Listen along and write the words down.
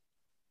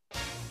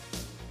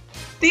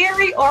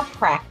Theory or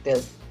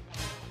practice?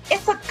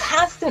 It's a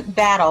constant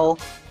battle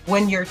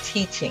when you're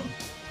teaching.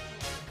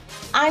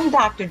 I'm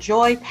Dr.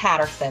 Joy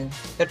Patterson,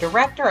 the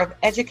Director of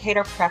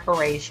Educator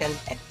Preparation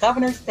at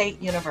Governor State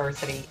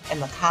University in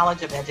the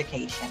College of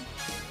Education.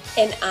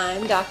 And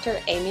I'm Dr.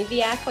 Amy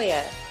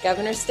Viaglia,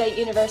 Governor State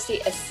University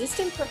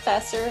Assistant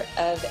Professor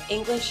of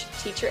English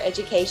Teacher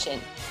Education.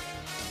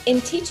 In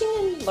Teaching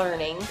and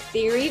Learning,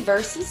 Theory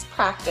versus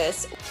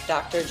Practice,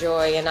 Dr.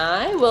 Joy and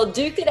I will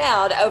duke it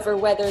out over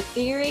whether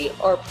theory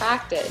or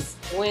practice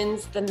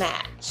wins the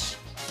match.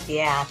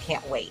 Yeah, I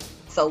can't wait.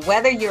 So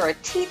whether you're a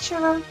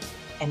teacher,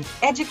 an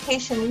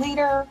education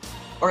leader,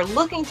 or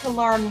looking to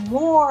learn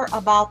more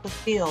about the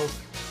field,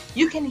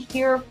 you can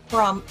hear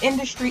from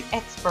industry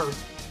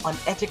experts on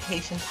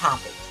education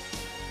topics.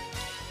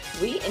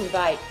 We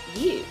invite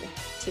you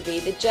to be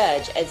the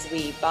judge as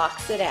we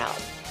box it out.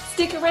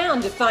 Stick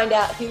around to find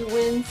out who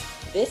wins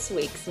this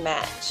week's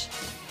match.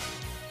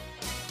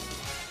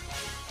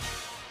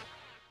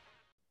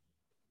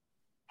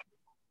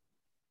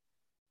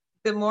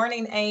 Good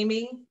morning,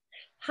 Amy.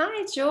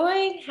 Hi,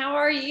 Joy. How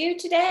are you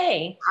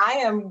today? I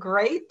am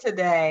great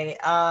today.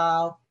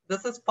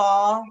 This is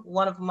fall,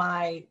 one of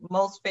my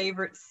most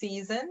favorite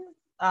seasons.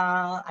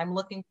 I'm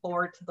looking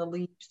forward to the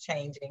leaves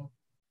changing.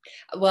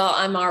 Well,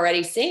 I'm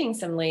already seeing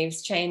some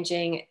leaves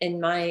changing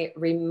in my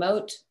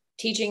remote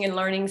teaching and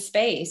learning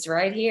space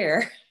right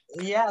here.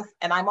 Yes,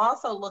 and I'm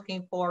also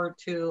looking forward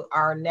to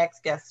our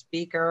next guest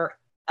speaker.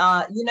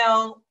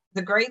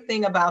 The great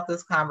thing about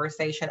this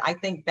conversation, I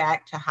think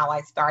back to how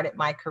I started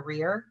my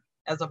career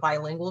as a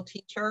bilingual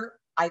teacher.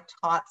 I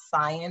taught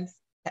science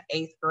to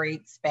eighth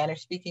grade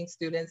Spanish speaking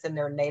students in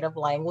their native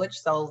language.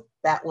 So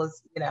that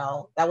was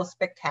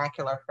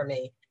spectacular for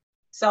me.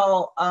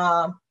 So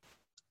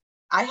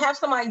I have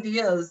some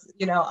ideas,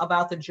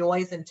 about the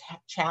joys and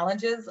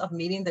challenges of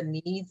meeting the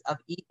needs of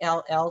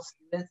ELL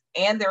students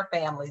and their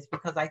families,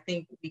 because I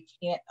think we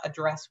can't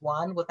address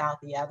one without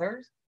the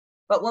others.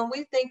 But when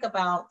we think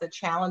about the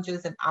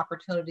challenges and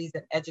opportunities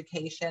in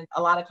education,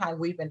 a lot of times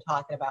we've been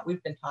talking about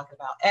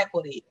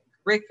equity,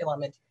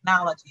 curriculum, and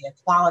technology, and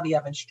quality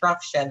of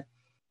instruction,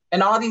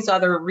 and all these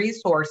other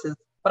resources.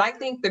 But I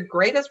think the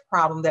greatest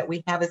problem that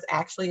we have is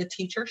actually a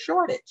teacher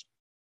shortage.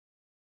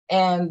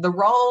 And the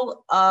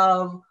role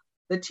of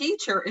the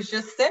teacher is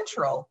just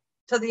central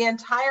to the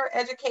entire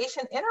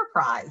education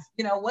enterprise.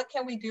 What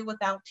can we do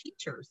without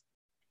teachers?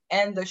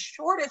 And the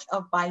shortage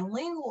of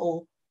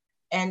bilingual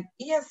and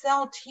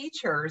ESL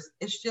teachers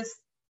is just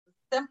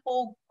the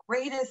simple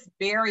greatest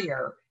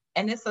barrier,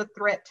 and it's a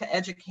threat to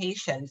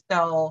education.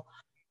 So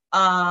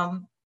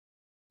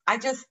I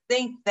just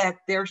think that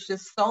there's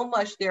just so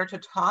much there to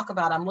talk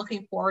about. I'm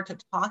looking forward to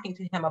talking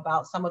to him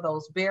about some of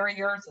those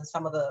barriers and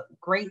some of the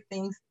great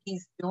things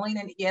he's doing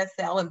in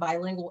ESL and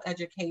bilingual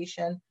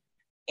education,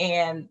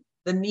 and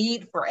the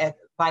need for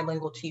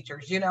bilingual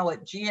teachers. At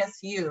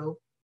GSU,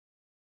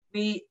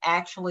 we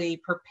actually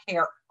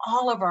prepare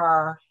all of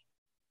our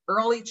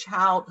early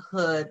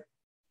childhood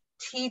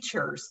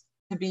teachers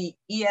to be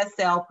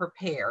ESL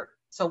prepared.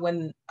 So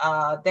when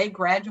they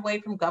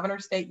graduate from Governor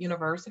State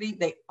University,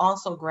 they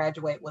also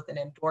graduate with an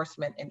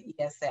endorsement in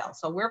ESL.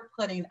 So we're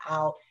putting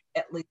out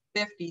at least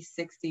 50,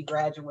 60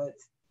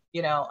 graduates,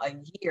 a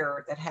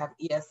year that have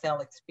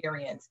ESL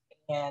experience.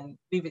 And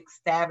we've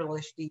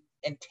established these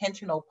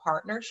intentional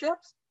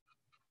partnerships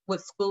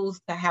with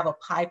schools to have a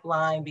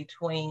pipeline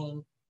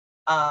between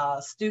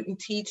student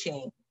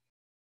teaching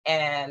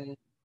and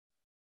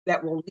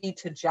that will lead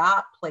to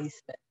job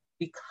placement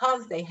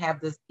because they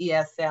have this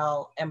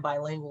ESL and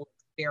bilingual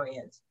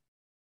experience.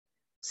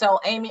 So,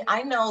 Amy,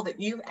 I know that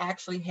you've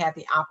actually had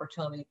the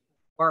opportunity to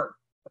work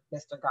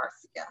with Mr.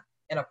 Garcia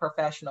in a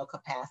professional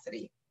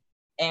capacity,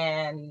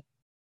 and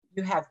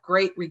you have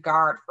great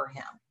regard for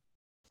him.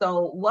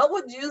 So what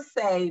would you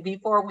say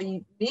before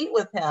we meet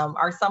with him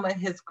are some of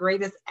his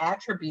greatest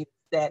attributes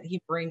that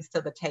he brings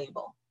to the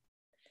table?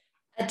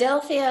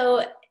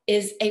 Adelphio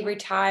is a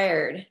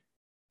retired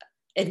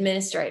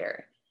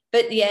administrator,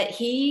 but yet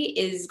he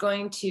is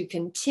going to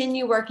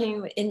continue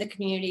working in the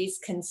communities,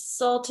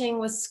 consulting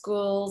with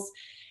schools,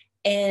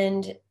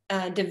 and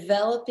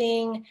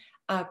developing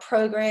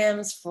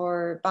programs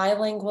for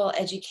bilingual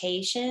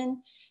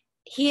education.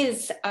 He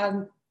is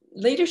a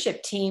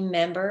leadership team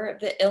member of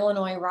the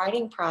Illinois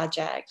Writing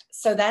Project.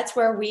 So that's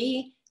where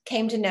we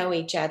came to know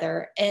each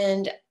other.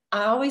 And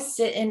I always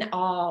sit in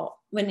awe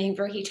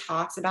whenever he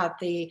talks about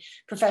the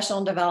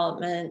professional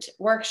development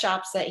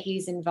workshops that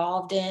he's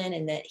involved in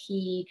and that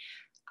he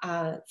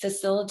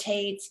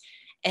facilitates.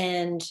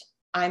 And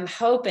I'm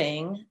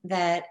hoping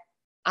that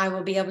I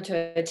will be able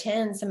to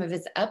attend some of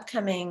his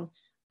upcoming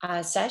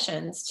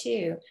sessions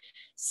too.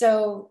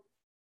 So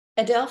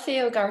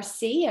Adelphio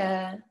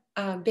Garcia,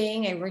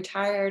 being a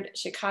retired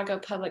Chicago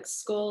Public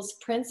Schools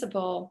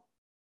principal,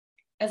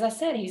 as I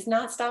said, he's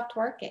not stopped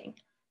working.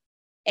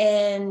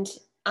 And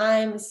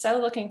I'm so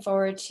looking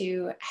forward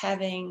to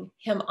having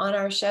him on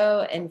our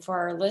show and for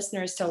our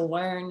listeners to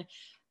learn,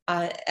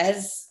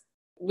 as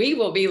we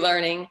will be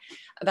learning,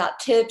 about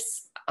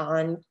tips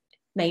on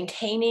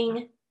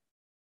maintaining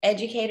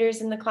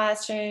educators in the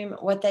classroom,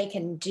 what they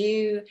can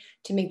do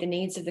to meet the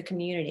needs of the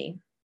community.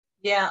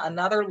 Yeah,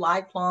 another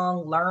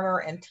lifelong learner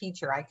and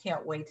teacher. I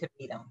can't wait to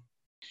meet him.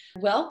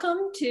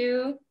 Welcome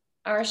to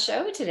our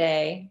show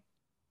today.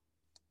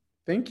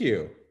 Thank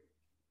you.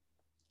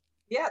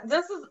 Yeah,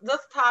 this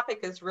topic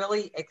is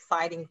really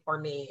exciting for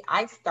me.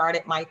 I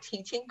started my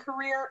teaching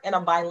career in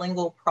a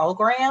bilingual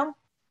program.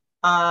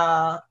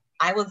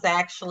 I was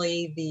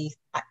actually the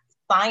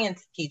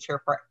science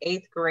teacher for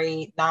 8th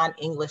grade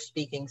non-English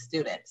speaking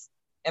students.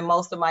 And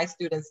most of my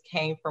students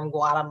came from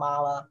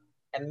Guatemala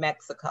and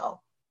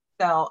Mexico.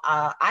 So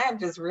I am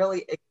just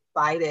really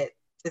excited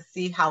to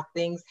see how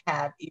things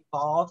have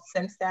evolved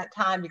since that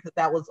time, because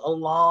that was a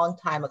long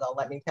time ago,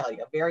 let me tell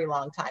you, a very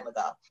long time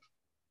ago.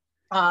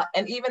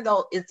 And even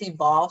though it's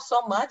evolved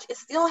so much, it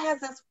still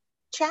has its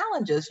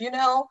challenges. You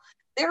know,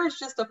 there is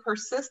just a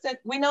persistent,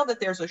 we know that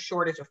there's a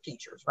shortage of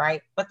teachers,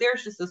 right? But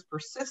there's just this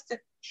persistent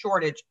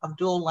shortage of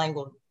dual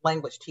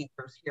language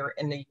teachers here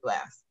in the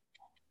US.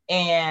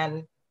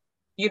 And,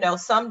 you know,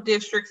 some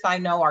districts I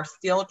know are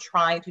still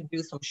trying to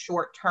do some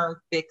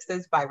short-term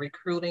fixes by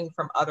recruiting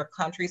from other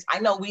countries. I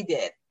know we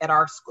did at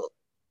our school.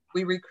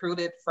 We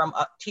recruited from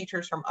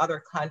teachers from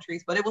other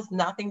countries, but it was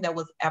nothing that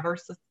was ever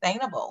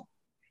sustainable.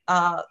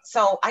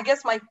 So I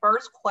guess my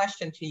first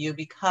question to you,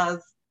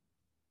 because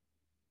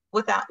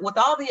with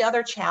all the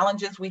other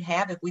challenges we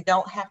have, if we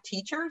don't have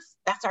teachers,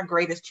 that's our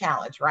greatest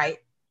challenge, right?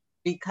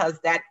 Because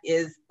that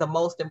is the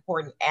most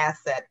important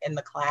asset in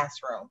the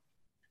classroom.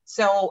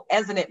 So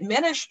as an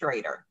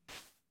administrator,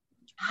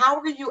 how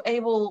are you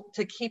able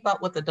to keep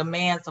up with the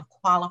demands of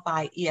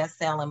qualified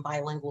ESL and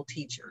bilingual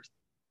teachers?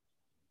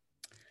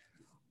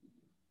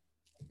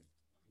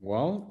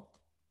 Well,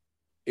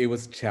 it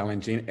was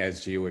challenging,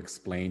 as you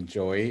explained,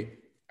 Joy,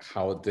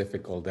 how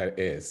difficult that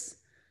is.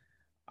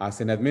 As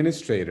an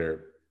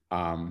administrator,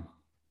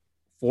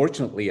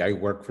 fortunately, I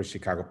worked for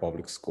Chicago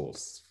Public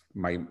Schools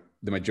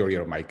the majority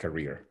of my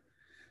career.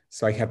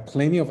 So I had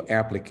plenty of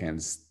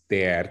applicants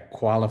that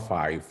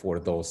qualify for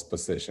those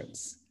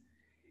positions.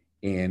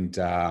 And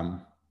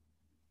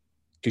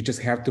you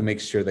just have to make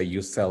sure that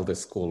you sell the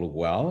school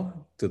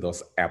well to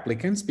those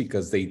applicants,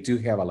 because they do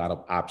have a lot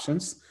of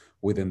options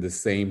within the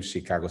same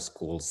Chicago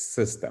school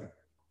system.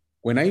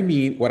 What I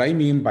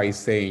mean by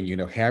saying, you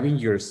know, having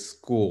your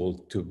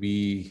school to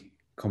be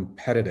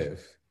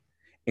competitive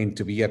and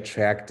to be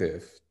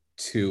attractive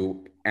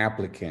to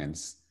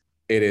applicants,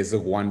 it is a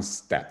one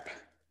step.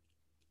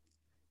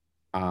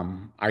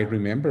 I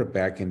remember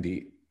back in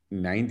the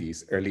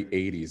 90s, early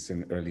 80s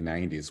and early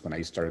 90s, when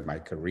I started my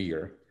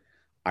career,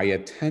 I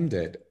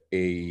attended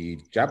a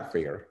job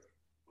fair.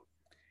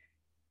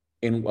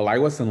 And while I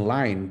was in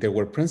line, there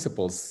were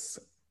principals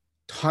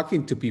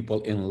talking to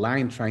people in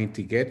line, trying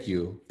to get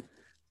you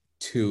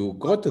to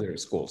go to their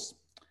schools.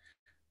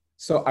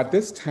 So at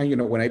this time, you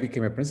know, when I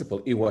became a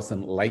principal, it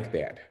wasn't like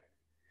that.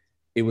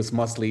 It was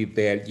mostly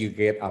that you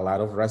get a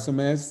lot of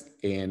resumes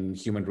and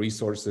human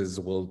resources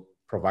will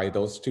provide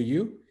those to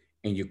you,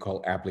 and you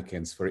call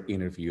applicants for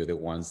interview, the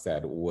ones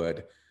that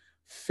would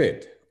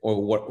fit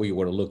or what we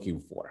were looking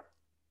for.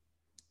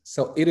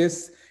 So it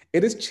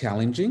is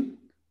challenging,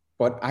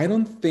 but I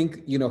don't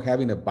think, you know,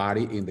 having a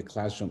body in the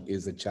classroom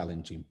is a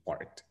challenging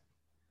part.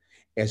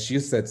 As you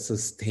said,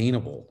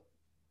 sustainable.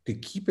 To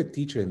keep a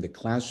teacher in the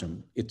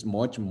classroom, it's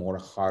much more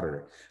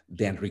harder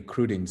than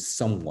recruiting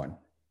someone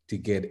to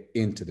get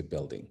into the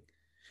building.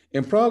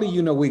 And probably,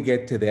 you know, we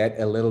get to that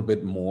a little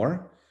bit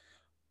more,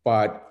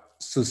 but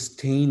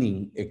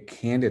sustaining a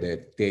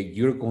candidate that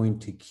you're going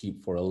to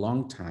keep for a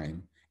long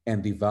time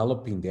and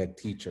developing that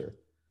teacher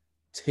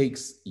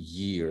takes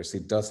years.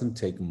 It doesn't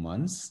take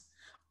months.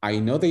 I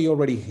know that you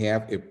already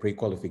have a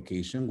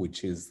pre-qualification,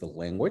 which is the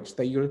language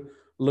that you're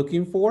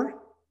looking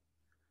for,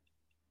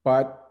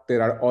 but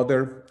there are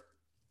other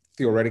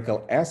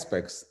theoretical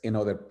aspects and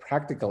other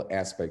practical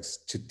aspects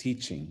to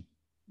teaching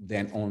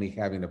than only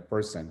having a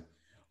person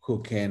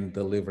who can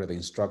deliver the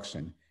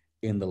instruction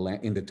in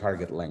the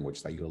target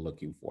language that you're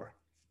looking for.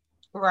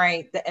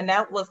 Right, and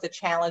that was the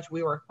challenge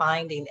we were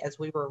finding as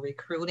we were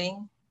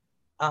recruiting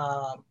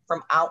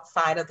from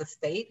outside of the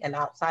state and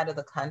outside of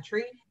the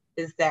country,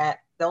 is that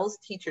those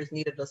teachers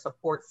needed a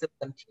support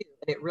system too,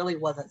 and it really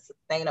wasn't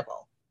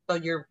sustainable. So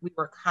we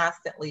were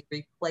constantly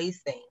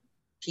replacing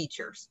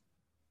teachers.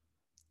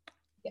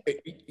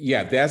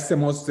 Yeah, that's the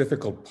most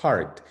difficult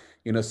part,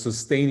 you know,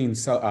 sustaining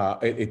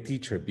a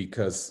teacher,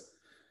 because,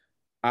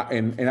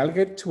 and I'll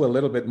get to a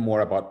little bit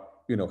more about,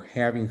 you know,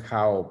 having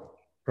how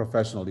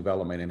professional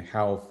development and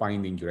how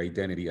finding your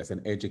identity as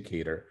an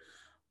educator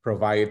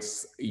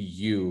provides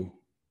you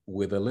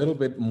with a little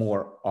bit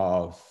more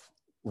of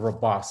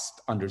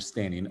robust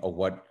understanding of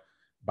what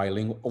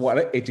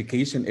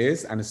education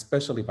is, and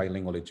especially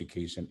bilingual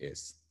education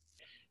is.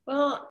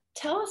 Well,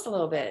 tell us a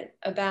little bit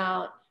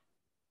about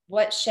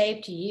what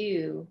shaped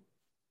you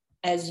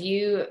as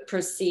you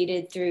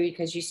proceeded through,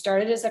 because you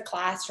started as a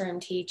classroom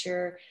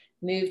teacher,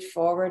 moved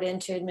forward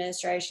into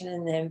administration,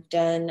 and then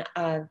done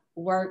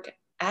work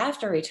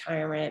after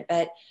retirement.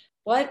 But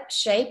what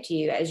shaped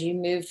you as you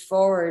moved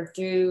forward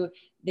through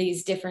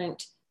these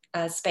different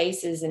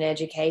spaces in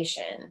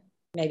education?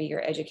 Maybe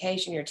your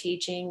education, your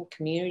teaching,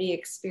 community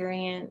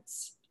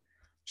experience?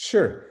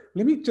 Sure.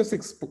 Let me just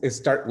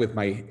start with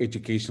my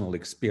educational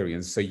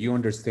experience so you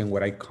understand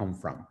where I come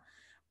from.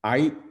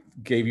 I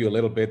gave you a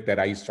little bit that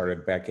I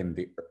started back in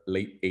the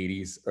late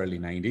 80s, early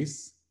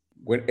 90s,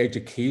 where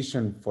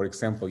education, for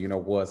example,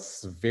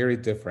 was very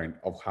different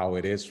of how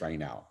it is right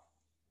now.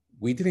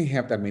 We didn't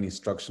have that many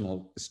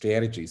instructional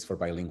strategies for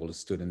bilingual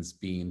students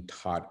being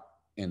taught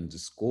in the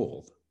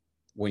school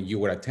when you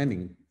were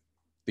attending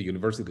the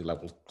university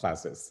level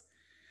classes.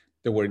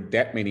 There weren't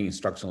that many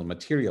instructional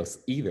materials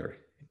either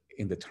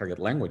in the target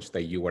language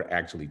that you were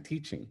actually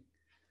teaching.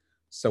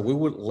 So we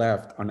were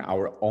left on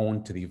our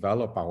own to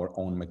develop our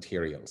own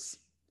materials.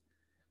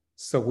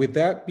 So with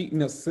that,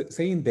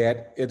 saying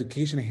that,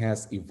 education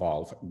has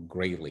evolved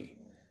greatly.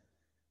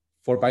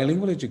 For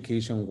bilingual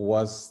education,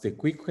 was the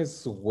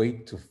quickest way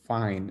to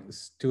find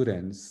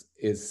students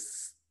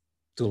is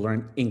to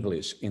learn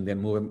English and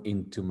then move them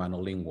into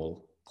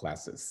monolingual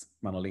classes,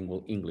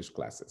 monolingual English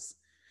classes.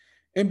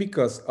 And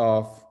because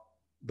of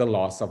the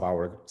laws of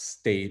our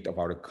state, of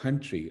our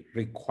country,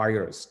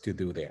 requires to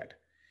do that.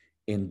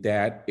 And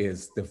that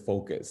is the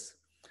focus.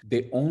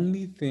 The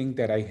only thing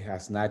that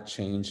has not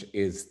changed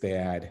is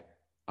that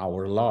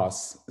our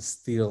laws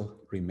still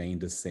remain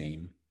the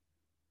same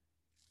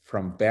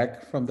from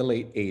the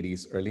late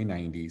 80s, early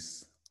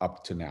 90s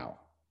up to now.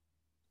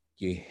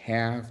 You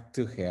have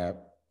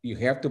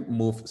to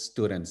move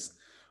students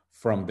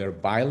from their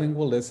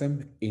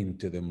bilingualism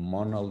into the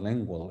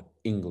monolingual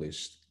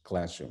English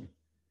classroom.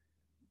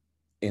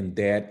 And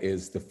that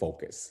is the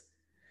focus.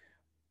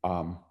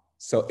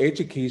 So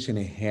education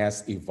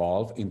has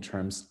evolved in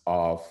terms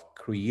of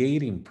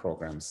creating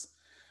programs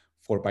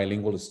for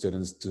bilingual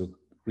students to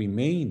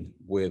remain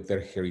with their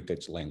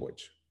heritage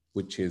language,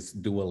 which is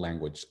dual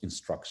language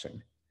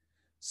instruction.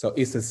 So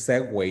it's a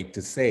segue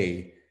to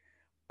say,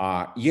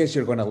 yes,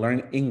 you're going to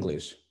learn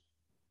English,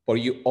 but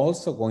you're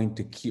also going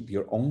to keep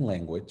your own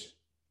language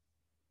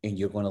and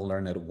you're going to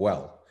learn it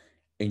well,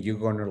 and you're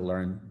going to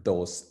learn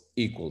those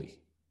equally.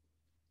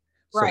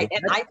 Right.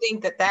 And I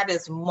think that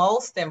is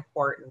most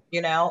important,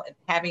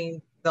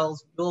 having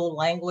those dual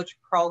language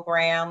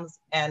programs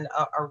and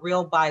a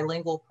real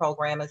bilingual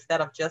program instead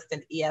of just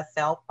an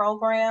ESL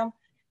program.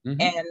 Mm-hmm.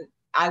 And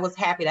I was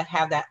happy to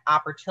have that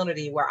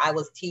opportunity where I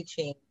was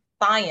teaching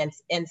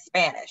science in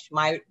Spanish.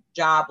 My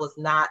job was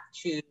not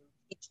to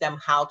teach them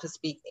how to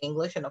speak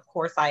English. And of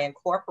course I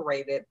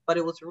incorporated, but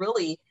it was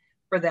really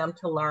for them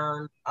to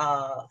learn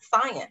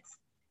science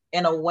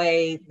in a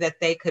way that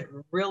they could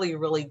really,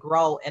 really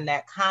grow in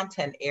that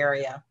content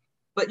area.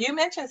 But you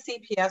mentioned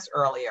CPS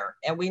earlier,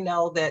 and we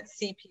know that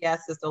CPS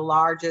is the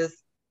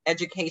largest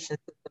education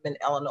system in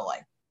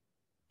Illinois.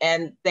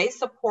 And they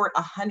support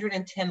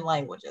 110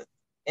 languages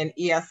in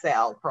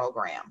ESL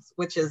programs,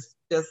 which is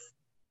just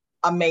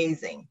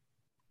amazing.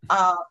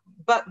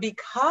 But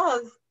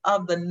because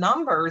of the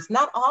numbers,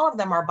 not all of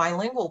them are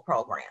bilingual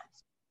programs.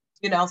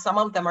 Some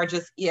of them are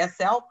just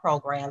ESL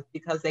programs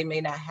because they may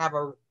not have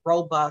a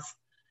robust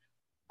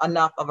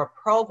enough of a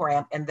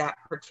program in that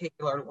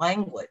particular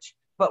language.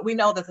 But we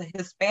know that the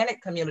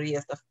Hispanic community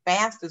is the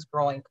fastest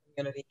growing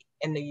community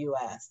in the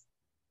US.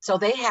 So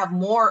they have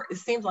more, it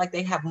seems like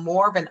they have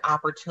more of an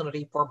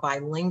opportunity for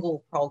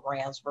bilingual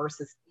programs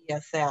versus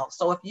ESL.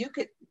 So if you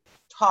could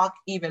talk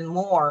even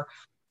more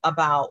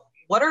about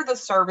what are the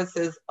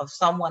services of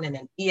someone in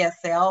an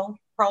ESL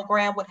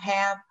program would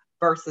have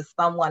versus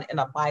someone in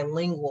a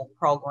bilingual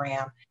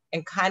program,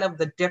 and kind of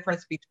the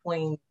difference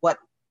between what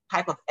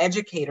type of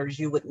educators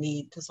you would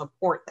need to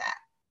support that.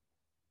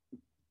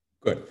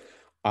 Good.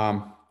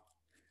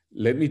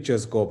 Let me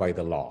just go by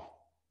the law,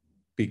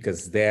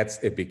 because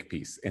that's a big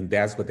piece, and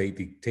that's what they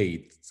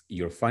dictate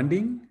your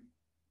funding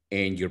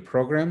and your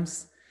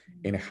programs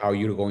and how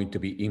you're going to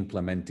be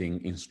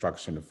implementing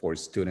instruction for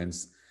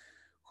students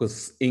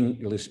whose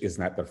English is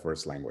not their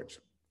first language.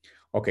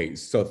 Okay,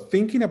 so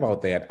thinking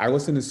about that, I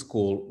was in a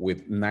school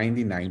with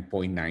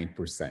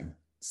 99.9%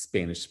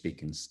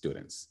 Spanish-speaking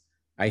students.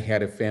 I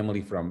had a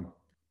family from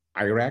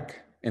Iraq,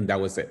 and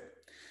that was it.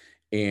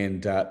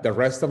 And the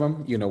rest of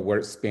them,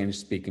 were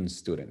Spanish-speaking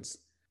students.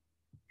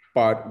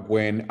 But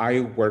when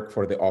I worked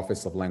for the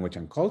Office of Language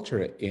and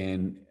Culture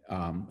in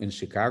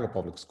Chicago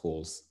Public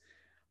Schools,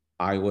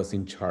 I was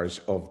in charge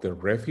of the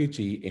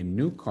Refugee and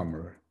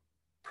Newcomer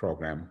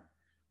program,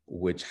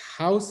 which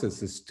houses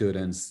the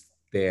students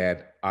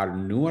that are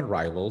new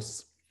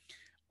arrivals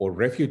or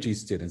refugee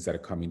students that are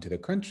coming to the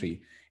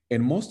country.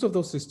 And most of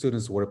those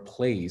students were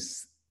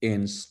placed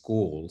in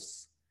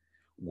schools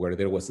where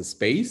there was a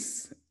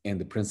space and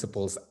the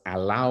principals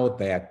allowed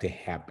that to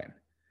happen.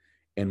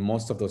 And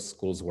most of those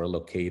schools were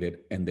located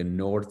in the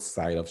north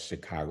side of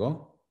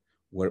Chicago,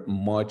 where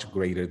much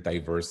greater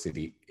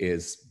diversity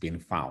is being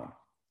found.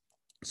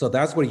 So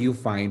that's where you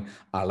find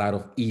a lot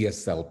of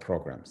ESL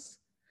programs.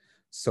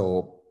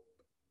 So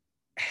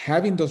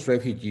having those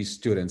refugee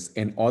students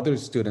and other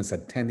students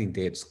attending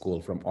that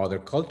school from other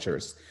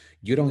cultures,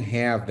 you don't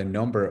have the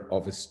number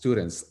of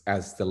students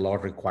as the law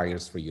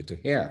requires for you to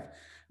have.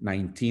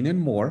 19 and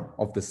more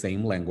of the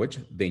same language,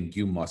 then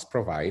you must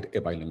provide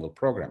a bilingual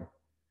program.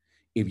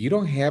 If you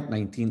don't have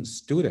 19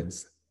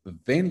 students,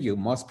 then you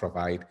must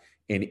provide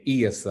an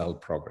ESL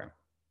program.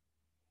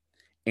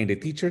 And the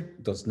teacher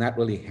does not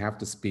really have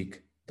to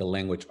speak the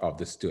language of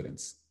the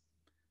students.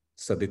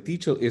 So the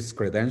teacher is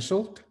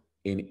credentialed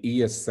in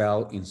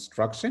ESL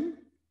instruction,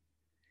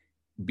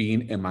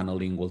 being a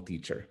monolingual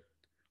teacher.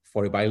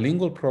 For a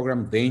bilingual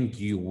program, then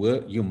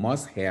you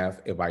must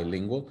have a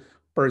bilingual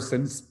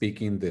person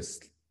speaking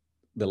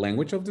the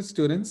language of the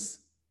students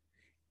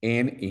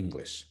and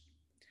English.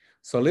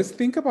 So let's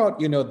think about,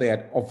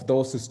 that of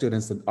those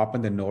students up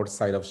in the north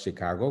side of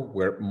Chicago,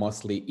 where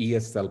mostly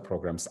ESL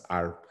programs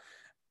are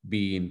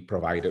being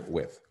provided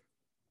with.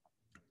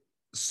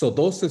 So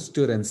those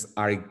students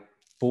are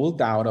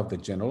pulled out of the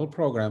general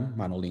program,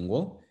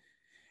 monolingual,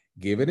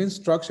 given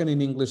instruction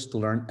in English to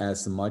learn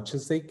as much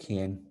as they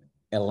can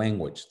a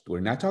language. We're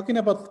not talking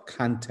about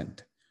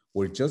content.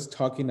 We're just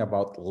talking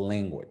about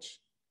language,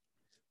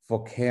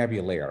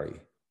 vocabulary,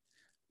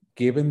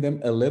 giving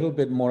them a little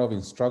bit more of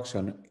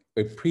instruction,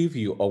 a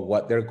preview of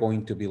what they're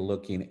going to be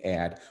looking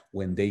at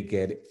when they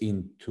get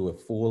into a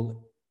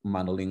full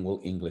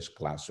monolingual English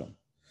classroom.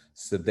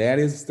 So that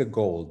is the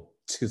goal,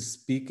 to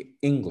speak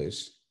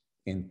English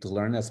and to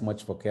learn as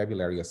much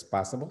vocabulary as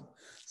possible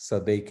so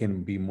they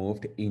can be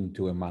moved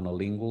into a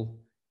monolingual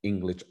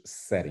English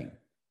setting.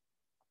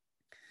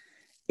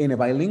 In a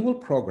bilingual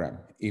program,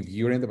 if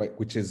you're in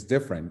which is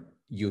different,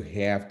 you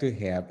have to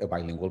have a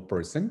bilingual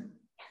person.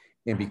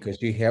 And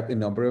because you have a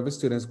number of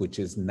students, which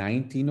is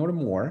 19 or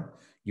more,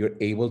 you're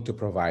able to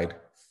provide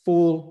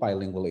full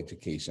bilingual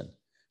education.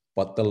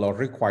 But the law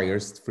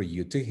requires for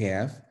you to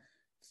have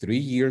 3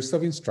 years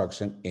of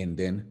instruction and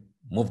then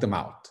move them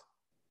out.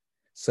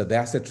 So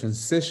that's a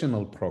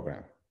transitional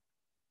program.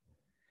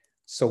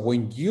 So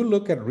when you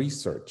look at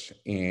research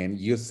and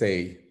you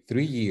say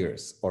 3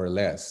 years or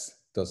less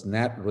does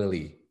not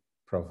really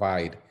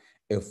provide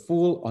a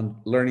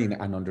full learning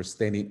and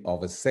understanding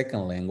of a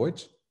second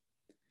language,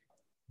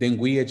 then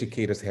we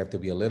educators have to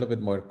be a little bit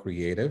more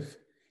creative,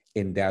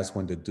 and that's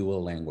when the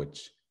dual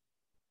language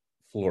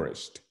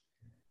flourished.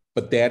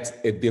 But that's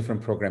a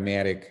different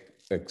programmatic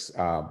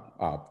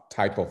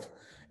type of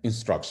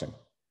instruction,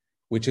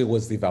 which it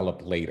was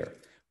developed later.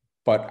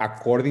 But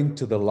according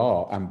to the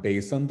law and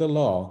based on the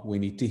law, we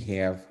need to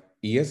have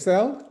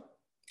ESL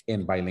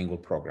and bilingual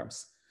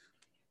programs.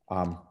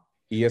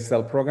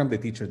 ESL program, the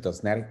teacher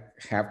does not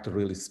have to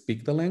really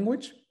speak the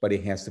language, but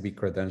it has to be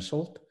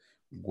credentialed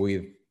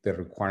with the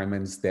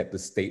requirements that the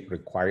state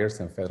requires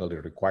and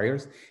federally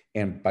requires.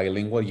 And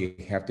bilingual, you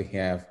have to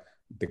have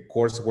the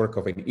coursework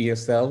of an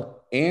ESL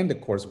and the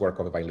coursework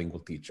of a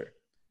bilingual teacher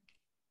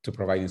to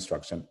provide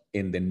instruction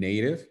in the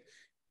native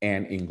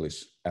and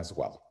English as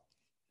well.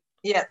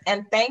 Yeah,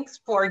 and thanks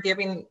for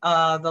giving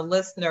the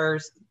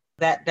listeners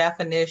that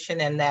definition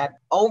and that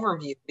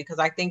overview, because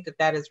I think that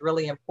that is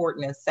really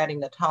important in setting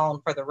the tone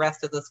for the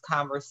rest of this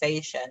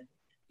conversation,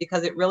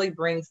 because it really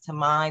brings to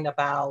mind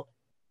about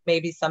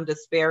maybe some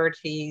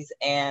disparities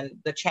and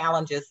the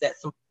challenges that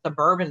some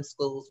suburban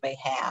schools may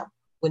have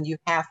when you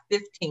have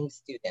 15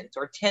 students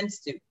or 10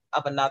 students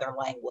of another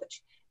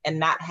language and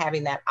not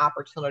having that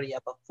opportunity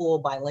of a full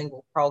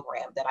bilingual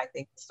program that I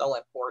think is so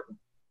important.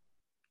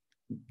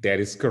 That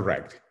is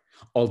correct.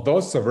 Although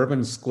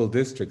suburban school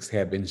districts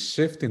have been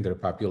shifting their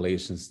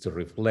populations to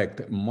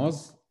reflect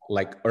most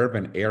like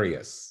urban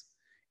areas,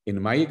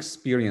 in my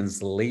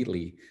experience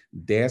lately,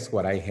 that's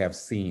what I have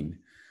seen.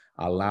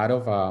 A lot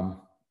of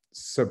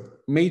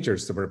major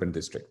suburban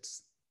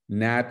districts,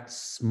 not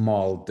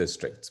small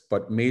districts,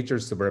 but major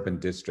suburban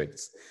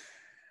districts,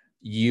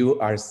 you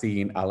are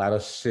seeing a lot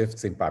of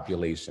shifts in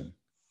population.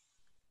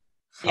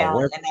 Yeah,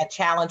 However, and that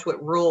challenge with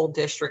rural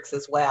districts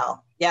as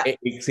well. Yeah,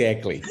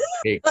 exactly,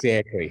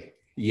 exactly.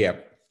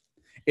 Yep.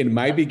 In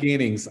my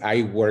beginnings,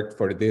 I worked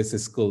for this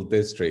school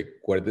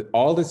district where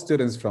all the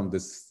students from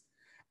this,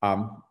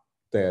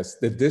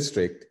 the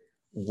district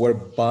were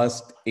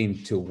bused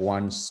into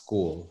one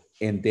school,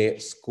 and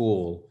that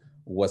school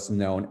was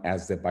known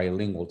as the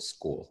bilingual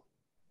school.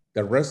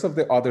 The rest of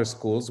the other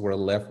schools were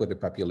left with the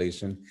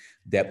population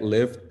that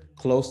lived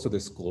close to the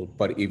school.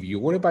 But if you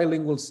were a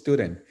bilingual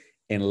student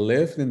and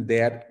lived in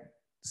that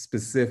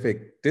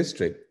specific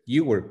district,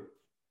 you were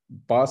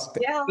bused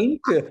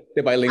into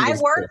the bilingual I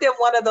worked in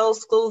one of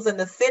those schools in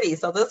the city.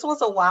 So this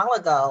was a while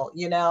ago,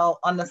 you know,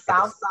 on the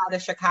south side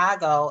of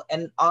Chicago,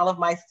 and all of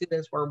my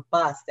students were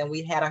bused, and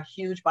we had a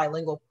huge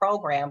bilingual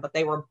program, but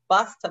they were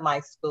bused to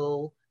my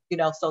school, you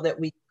know, so that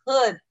we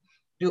could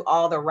do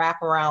all the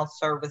wraparound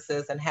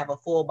services and have a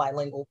full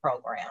bilingual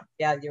program.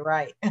 Yeah, you're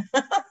right.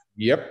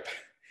 Yep.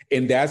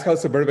 And that's how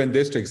suburban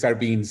districts are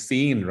being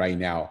seen right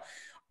now.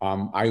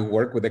 I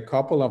work with a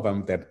couple of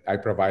them that I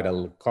provide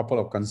a couple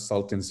of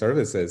consulting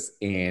services,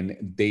 and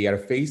they are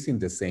facing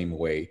the same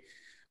way.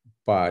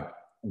 But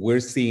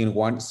we're seeing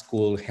one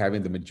school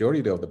having the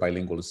majority of the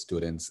bilingual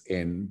students,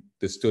 and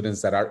the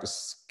students that are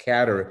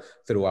scattered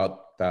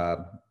throughout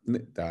the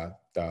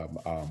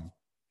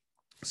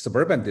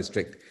suburban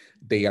district,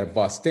 they are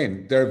bused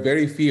in. There are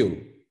very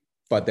few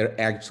but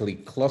they're actually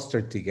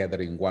clustered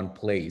together in one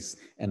place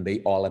and they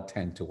all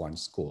attend to one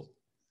school.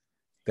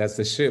 That's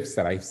the shifts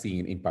that I've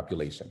seen in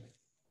population.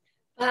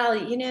 Well,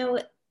 you know,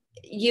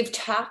 you've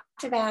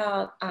talked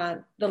about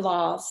the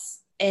laws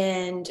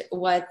and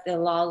what the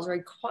laws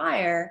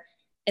require,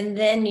 and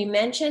then you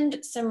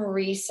mentioned some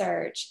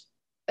research,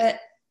 but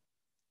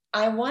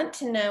I want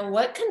to know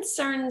what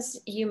concerns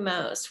you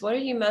most. What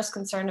are you most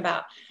concerned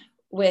about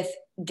with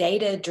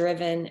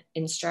data-driven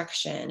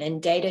instruction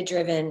and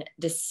data-driven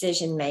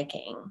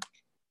decision-making?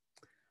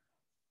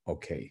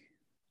 Okay,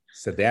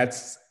 so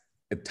that's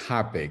a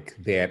topic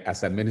that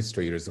as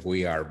administrators,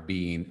 we are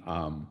being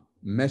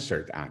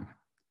measured on.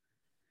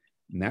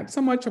 Not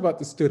so much about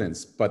the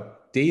students,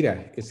 but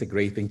data is a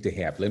great thing to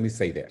have. Let me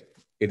say that.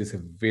 It is a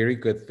very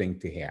good thing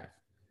to have.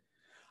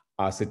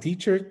 As a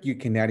teacher, you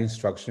cannot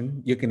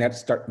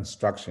start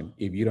instruction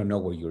if you don't know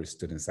where your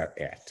students are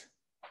at.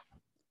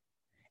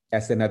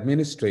 As an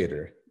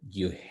administrator,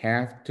 you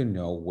have to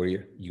know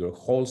where your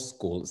whole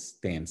school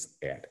stands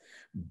at,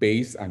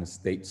 based on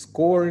state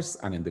scores,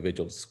 on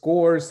individual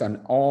scores,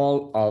 on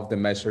all of the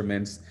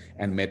measurements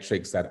and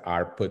metrics that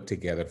are put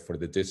together for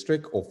the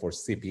district or for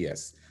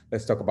CPS.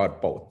 Let's talk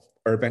about both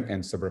urban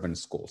and suburban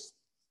schools.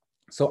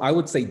 So I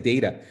would say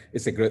data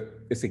is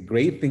a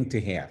great thing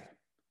to have.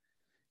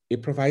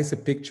 It provides a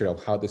picture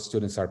of how the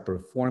students are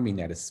performing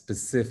at a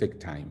specific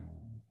time.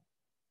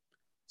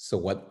 So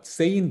what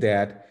saying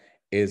that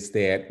is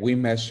that we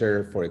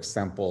measure, for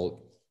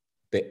example,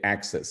 the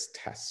access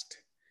test.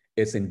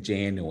 It's in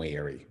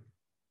January,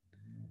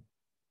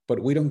 but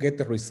we don't get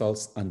the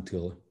results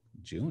until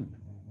June.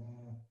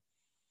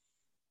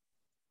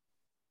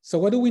 So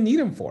what do we need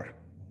them for?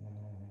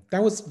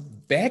 That was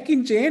back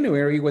in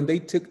January when they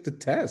took the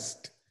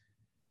test.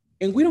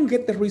 And we don't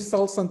get the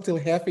results until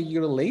half a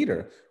year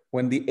later,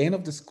 when the end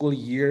of the school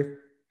year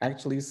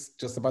actually is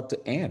just about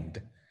to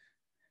end.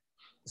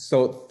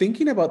 So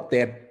thinking about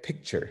that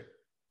picture,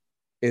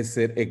 is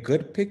it a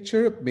good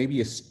picture?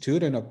 Maybe a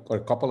student or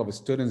a couple of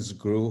students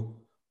grew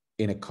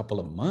in a couple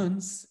of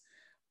months.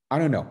 I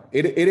don't know.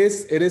 It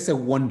is a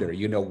wonder,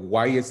 you know,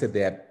 why is it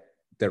that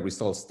the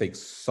results take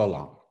so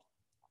long?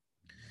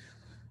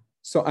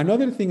 So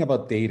another thing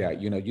about data,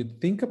 you know, you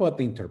think about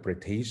the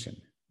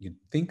interpretation, you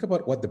think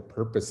about what the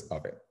purpose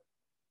of it,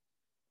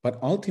 but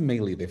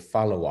ultimately the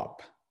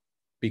follow-up,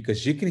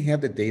 because you can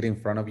have the data in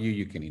front of you,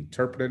 you can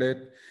interpret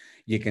it,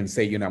 you can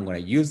say, you know, I'm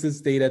going to use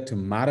this data to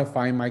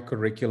modify my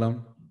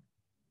curriculum,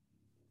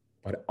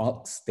 but it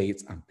all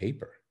stays on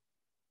paper.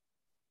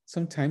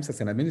 Sometimes as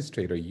an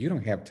administrator, you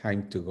don't have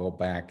time to go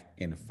back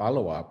and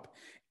follow up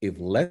if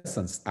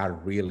lessons are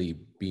really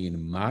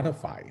being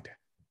modified.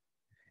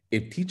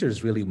 If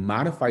teachers really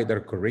modify their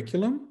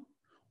curriculum,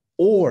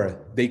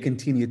 or they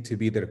continue to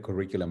be their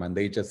curriculum and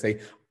they just say,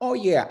 oh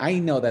yeah, I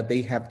know that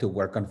they have to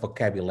work on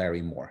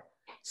vocabulary more,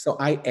 so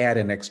I add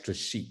an extra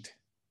sheet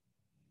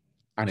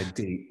on a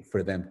date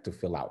for them to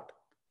fill out.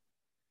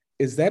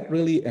 Is that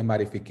really a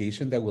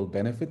modification that will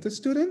benefit the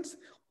students?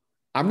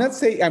 I'm not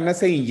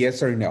saying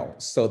yes or no.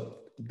 So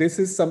this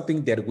is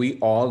something that we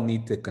all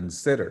need to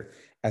consider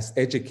as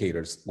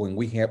educators when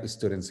we have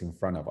students in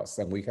front of us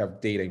and we have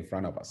data in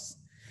front of us.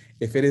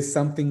 If it is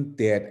something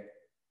that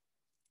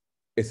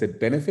is it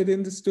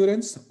benefiting the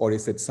students, or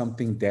is it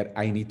something that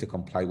I need to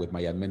comply with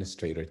my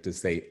administrator to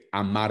say,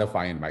 I'm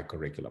modifying my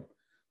curriculum?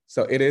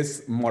 So it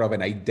is more of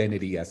an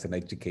identity as an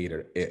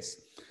educator is.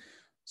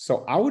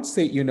 So I would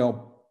say, you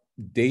know,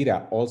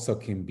 data also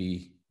can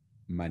be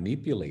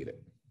manipulated.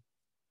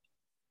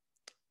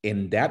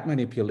 And that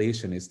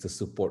manipulation is to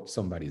support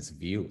somebody's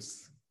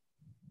views.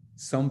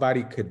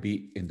 Somebody could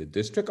be in the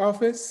district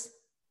office,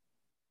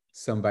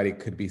 somebody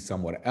could be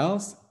somewhere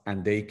else,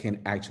 and they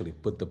can actually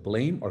put the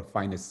blame or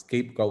find a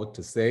scapegoat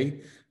to say,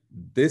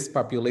 this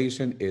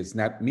population is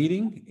not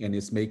meeting and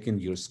is making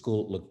your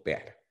school look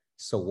bad.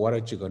 So what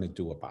are you going to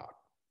do about it?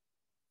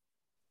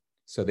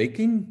 So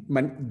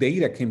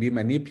data can be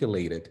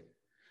manipulated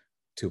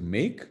to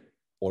make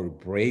or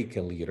break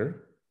a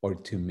leader, or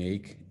to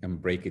make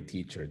and break a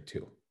teacher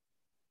too.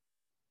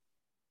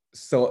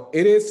 So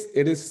it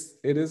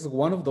is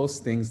one of those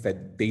things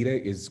that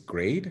data is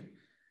great,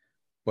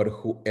 but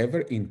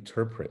whoever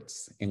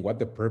interprets and what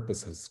the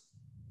purpose is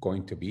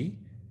going to be,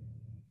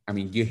 I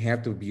mean, you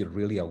have to be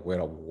really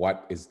aware of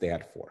what is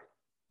that for.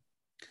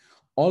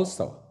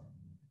 Also,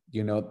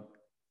 you know,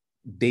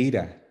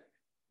 data,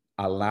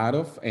 a lot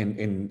of,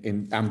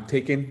 and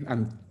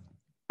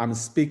I'm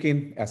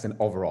speaking as an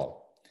overall.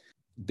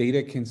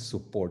 Data can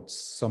support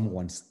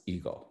someone's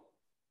ego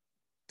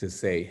to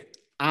say,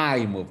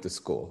 I moved to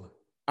school,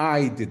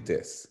 I did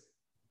this.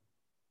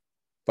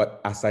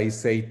 But as I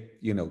say,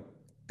 you know,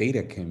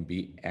 data can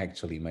be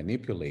actually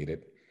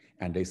manipulated.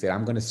 And they say,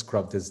 I'm going to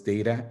scrub this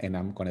data and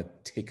I'm going to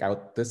take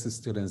out these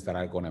students that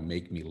are going to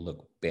make me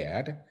look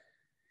bad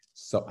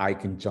so I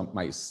can jump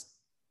my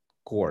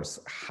scores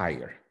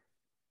higher.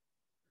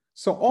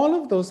 So all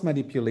of those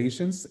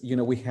manipulations, you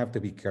know, we have to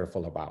be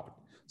careful about.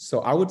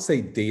 So I would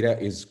say data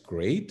is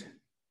great,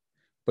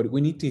 but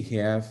we need to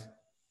have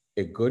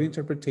a good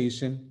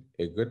interpretation,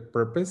 a good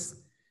purpose,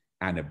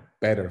 and a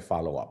better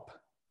follow-up.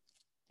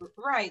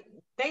 Right.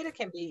 Data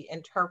can be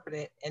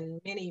interpreted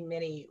in many,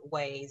 many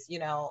ways.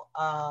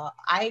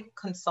 I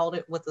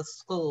consulted with a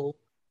school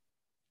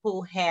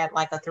who had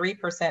like a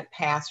 3%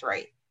 pass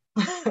rate,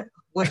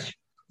 which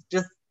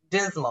just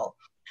dismal.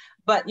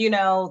 But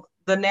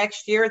the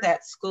next year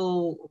that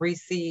school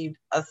received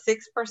a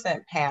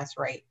 6% pass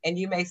rate. And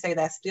you may say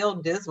that's still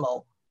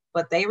dismal,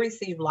 but they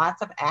received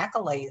lots of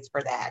accolades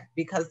for that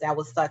because that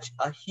was such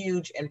a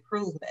huge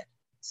improvement.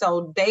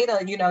 So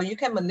data, you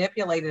can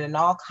manipulate it in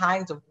all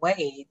kinds of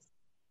ways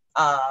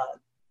uh,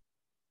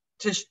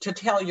 to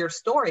tell your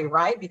story,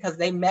 right? Because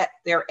they met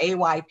their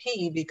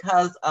AYP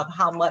because of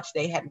how much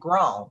they had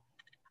grown.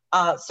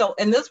 So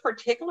in this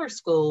particular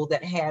school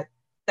that had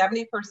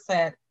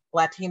 70%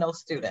 Latino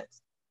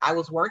students, I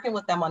was working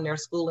with them on their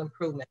school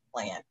improvement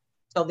plan.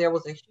 So there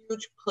was a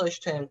huge push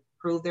to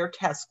improve their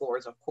test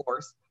scores, of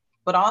course,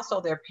 but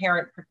also their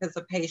parent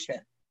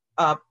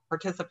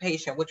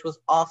participation, which was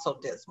also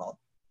dismal.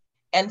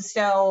 And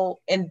so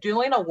in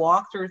doing a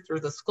walkthrough through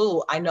the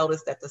school, I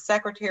noticed that the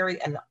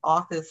secretary and the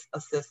office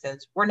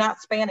assistants were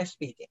not Spanish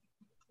speaking.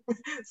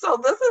 So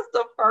this is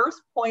the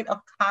first point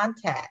of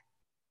contact.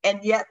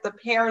 And yet the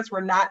parents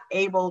were not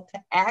able to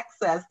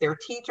access their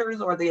teachers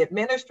or the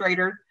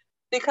administrators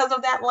because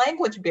of that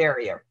language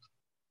barrier.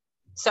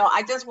 So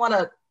I just want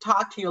to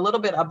talk to you a little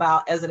bit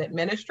about, as an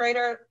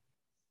administrator,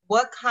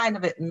 what kind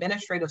of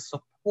administrative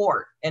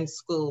support in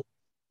schools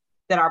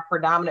that are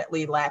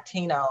predominantly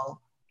Latino,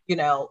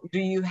 do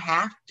you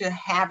have to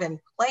have in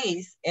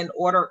place in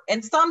order,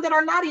 and some that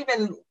are not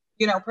even,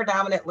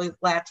 predominantly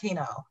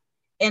Latino,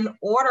 in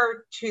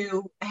order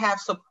to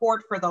have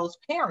support for those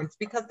parents?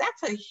 Because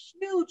that's a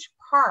huge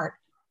part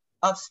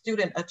of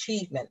student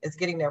achievement, is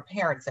getting their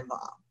parents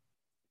involved.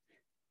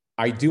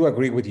 I do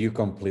agree with you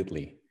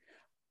completely.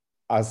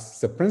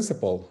 As a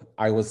principal,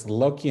 I was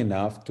lucky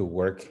enough to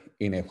work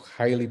in a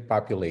highly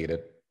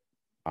populated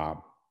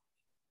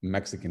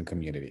Mexican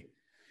community.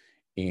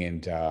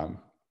 And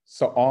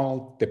so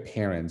all the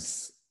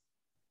parents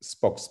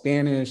spoke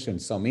Spanish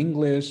and some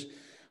English.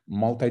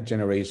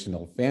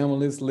 Multi-generational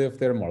families live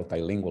there,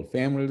 multilingual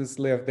families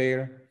live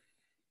there.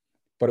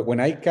 But when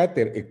I got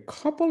there, a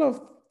couple of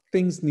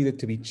things needed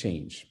to be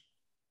changed.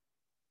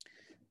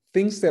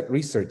 Things that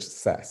research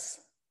says,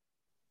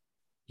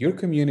 your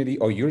community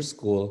or your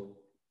school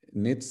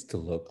needs to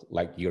look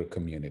like your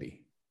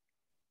community.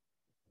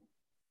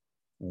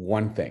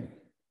 One thing,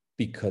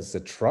 because the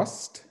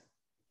trust,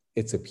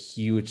 it's a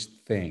huge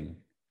thing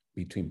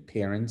between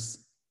parents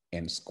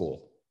and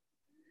school.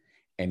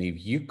 And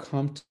if you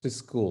come to the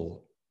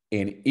school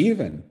and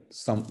even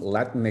some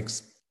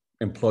Latinx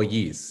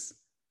employees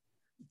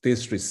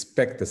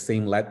disrespect the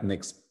same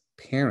Latinx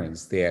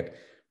parents that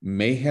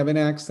may have an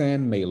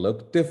accent, may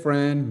look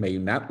different, may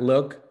not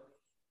look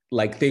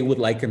like they would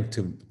like them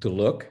to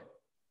look,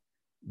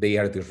 they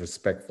are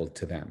disrespectful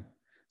to them.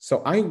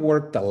 So I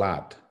worked a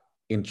lot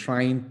in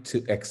trying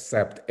to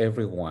accept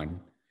everyone's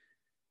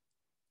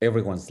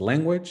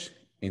language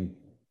and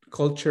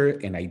culture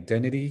and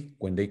identity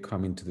when they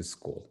come into the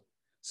school.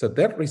 So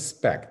that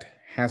respect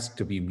has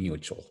to be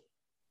mutual.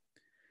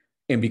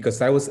 And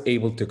because I was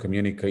able to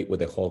communicate with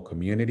the whole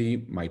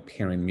community, my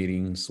parent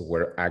meetings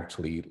were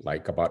actually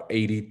like about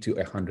 80 to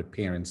 100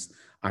 parents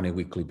on a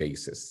weekly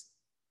basis.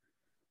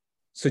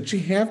 So you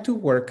have to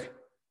work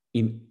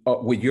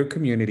with your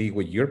community,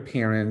 with your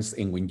parents,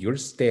 and with your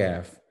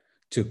staff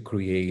to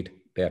create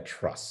that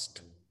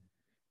trust.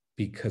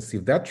 Because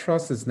if that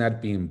trust is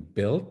not being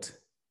built,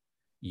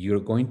 you're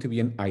going to be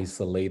an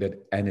isolated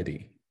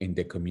entity in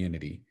the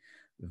community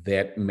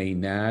that may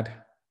not,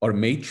 or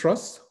may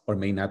trust or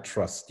may not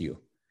trust you.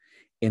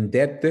 And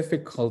that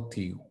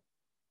difficulty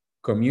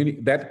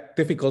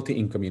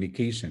in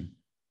communication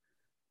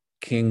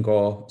can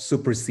go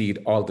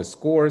supersede all the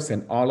scores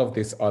and all of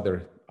these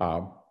other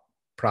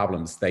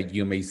problems that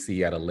you may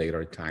see at a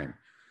later time.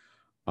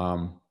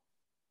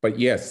 But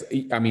yes,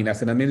 I mean,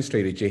 as an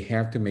administrator, you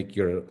have to make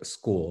your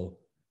school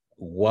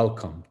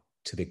welcome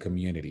to the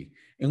community.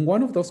 And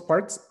one of those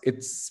parts,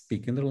 it's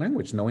speaking their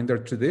language, knowing their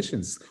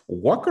traditions.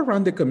 Walk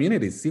around the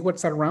community, see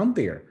what's around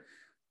there.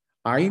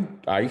 I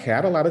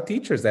had a lot of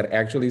teachers that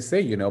actually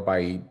say,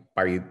 by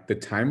the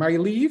time I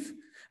leave,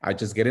 I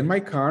just get in my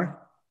car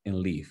and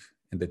leave.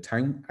 And the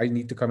time I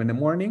need to come in the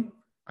morning,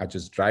 I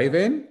just drive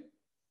in,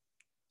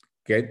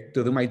 get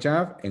to do my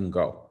job and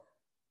go.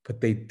 But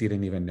they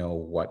didn't even know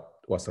what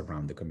was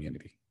around the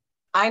community.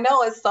 I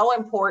know it's so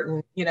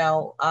important.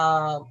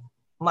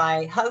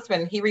 My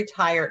husband, he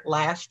retired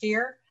last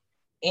year,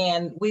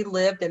 and we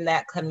lived in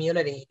that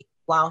community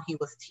while he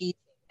was teaching.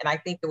 And I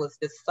think it was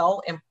just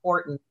so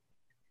important.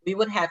 We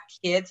would have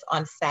kids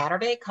on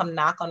Saturday come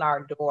knock on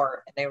our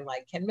door, and they were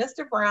like, "Can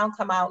Mr. Brown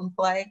come out and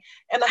play?"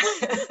 And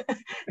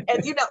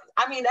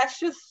that's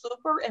just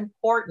super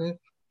important.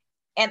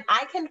 And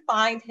I can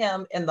find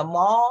him in the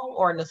mall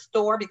or in the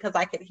store because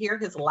I could hear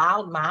his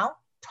loud mouth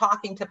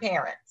talking to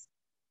parents.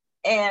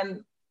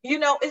 And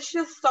it's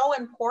just so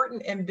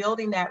important in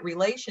building that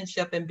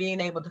relationship and being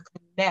able to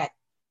connect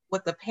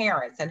with the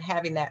parents and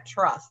having that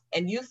trust.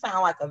 And you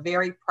sound like a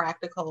very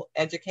practical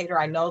educator.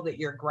 I know that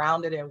you're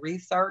grounded in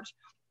research,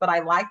 but I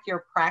like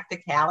your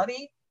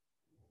practicality.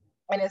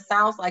 And it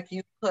sounds like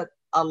you put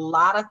a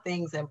lot of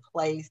things in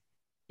place,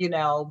 you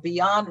know,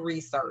 beyond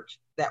research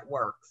that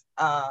works.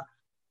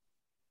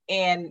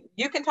 And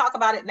you can talk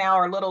about it now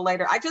or a little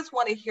later. I just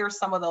want to hear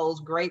some of those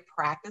great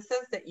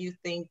practices that you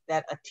think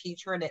that a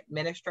teacher and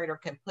administrator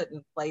can put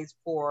in place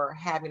for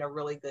having a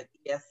really good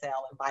ESL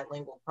and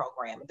bilingual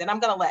program. And then I'm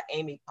going to let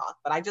Amy talk,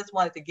 but I just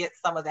wanted to get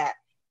some of that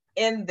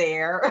in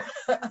there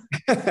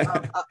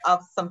of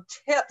some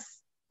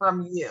tips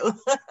from you.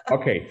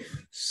 Okay,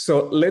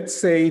 so let's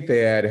say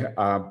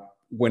that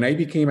when I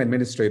became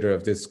administrator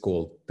of this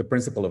school, the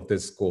principal of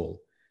this school,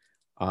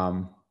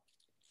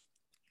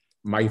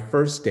 my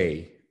first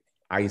day,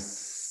 I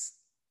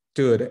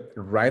stood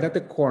right at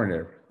the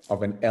corner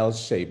of an L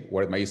shape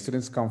where my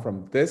students come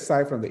from this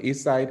side, from the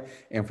east side,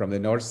 and from the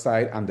north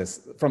side, and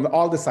from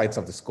all the sides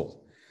of the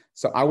school.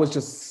 So I was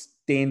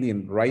just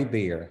standing right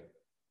there,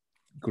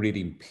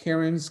 greeting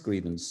parents,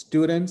 greeting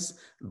students,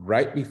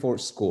 right before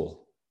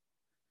school.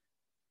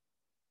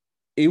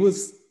 It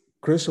was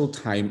crucial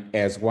time,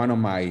 as one of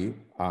my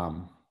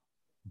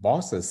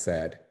bosses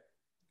said,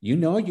 you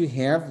know, you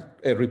have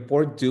a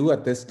report due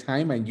at this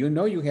time, and you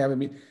know you have a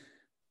meeting,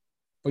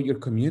 but your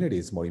community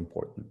is more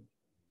important.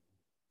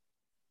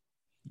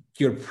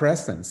 Your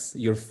presence,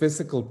 your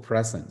physical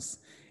presence,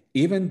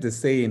 even the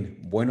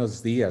saying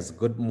buenos dias,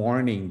 good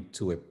morning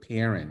to a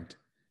parent,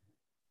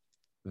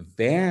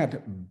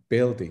 that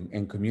building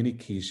and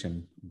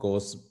communication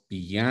goes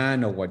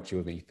beyond what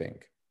you may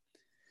think.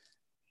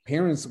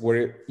 Parents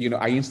were, you know,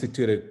 I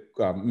instituted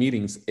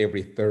meetings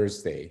every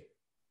Thursday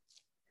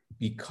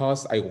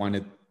because I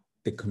wanted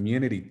the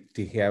community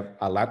to have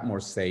a lot more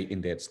say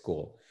in that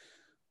school.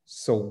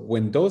 So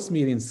when those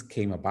meetings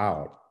came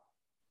about,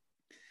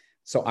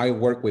 so I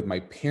worked with my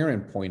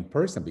parent point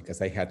person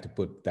because I had to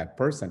put that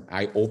person.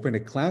 I opened a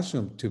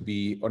classroom to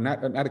be, or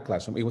not a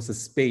classroom, it was a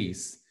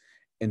space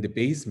in the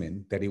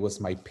basement that it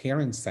was my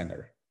parent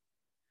center.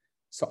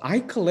 So I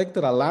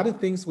collected a lot of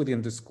things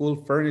within the school,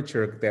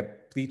 furniture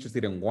that teachers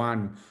didn't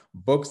want,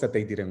 books that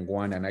they didn't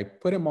want, and I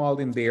put them all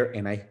in there,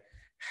 and I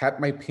had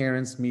my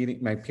parent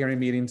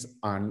meetings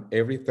on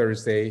every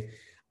Thursday.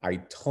 I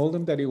told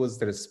them that it was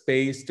their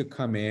space to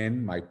come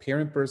in. My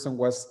parent person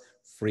was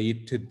free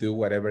to do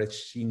whatever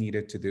she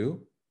needed to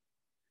do.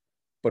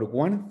 But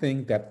one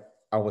thing that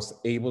I was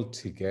able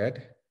to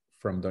get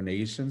from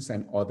donations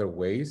and other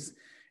ways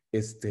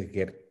is to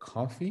get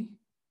coffee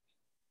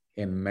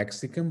and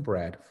Mexican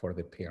bread for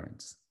the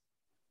parents.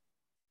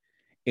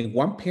 And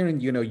one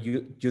parent, you know,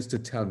 used to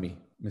tell me,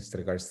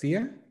 Mr.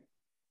 Garcia,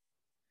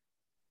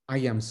 I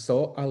am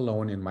so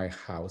alone in my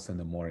house in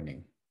the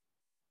morning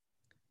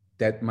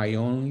that my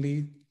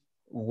only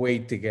way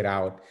to get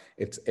out,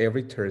 it's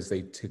every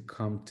Thursday to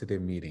come to the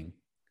meeting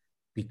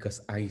because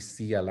I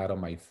see a lot of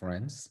my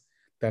friends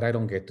that I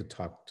don't get to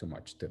talk too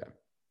much to them.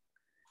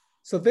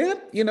 So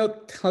that, you know,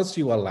 tells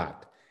you a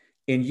lot.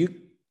 And you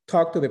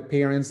talk to the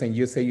parents and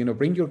you say, you know,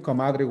 bring your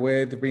comadre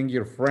with, bring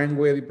your friend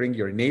with, bring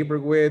your neighbor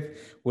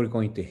with, we're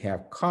going to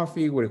have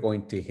coffee, we're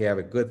going to have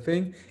a good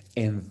thing.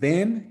 And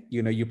then,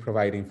 you know, you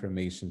provide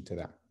information to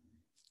them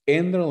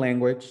in their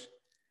language,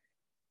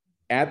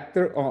 at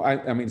their own,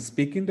 I mean,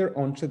 speaking their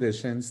own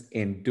traditions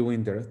and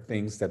doing their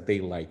things that they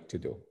like to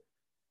do.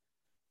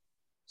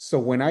 So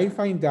when I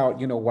find out,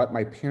 you know, what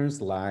my parents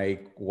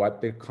like,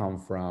 what they come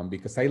from,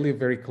 because I live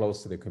very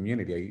close to the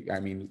community. I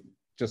mean,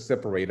 just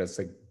separate us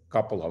a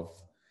couple of,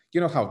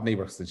 you know how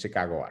neighborhoods in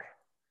Chicago are.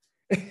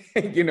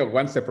 You know,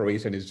 one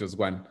separation is just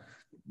one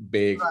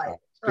big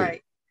street.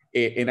 Right.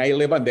 And I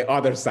live on the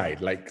other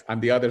side, like on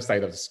the other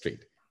side of the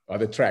street, or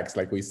the tracks,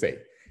 like we say.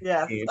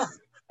 Yes.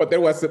 But there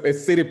was a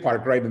city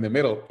park right in the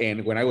middle.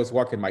 And when I was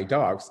walking my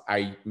dogs,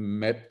 I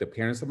met the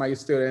parents of my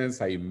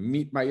students. I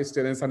meet my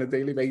students on a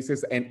daily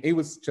basis, and it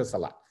was just a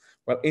lot.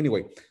 But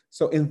anyway,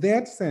 so in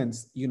that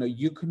sense, you know,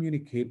 you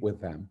communicate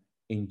with them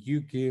and you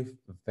give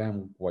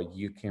them what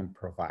you can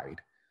provide.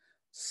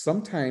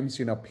 Sometimes,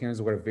 you know,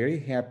 parents were very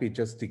happy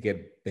just to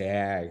get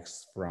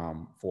bags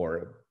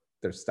for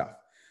their stuff.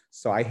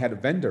 So I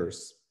had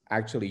vendors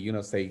actually, you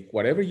know, say,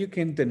 whatever you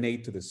can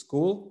donate to the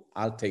school,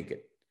 I'll take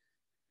it.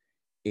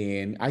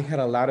 And I had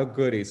a lot of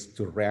goodies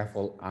to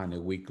raffle on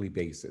a weekly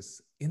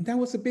basis. And that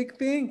was a big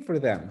thing for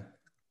them.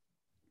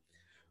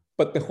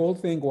 But the whole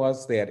thing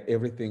was that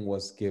everything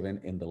was given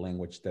in the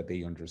language that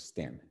they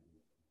understand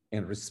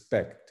and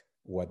respect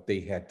what they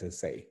had to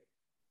say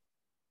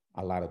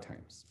a lot of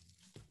times.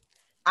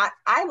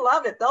 I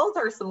love it. Those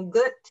are some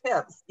good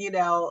tips, you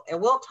know,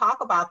 and we'll talk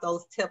about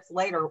those tips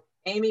later.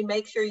 Amy,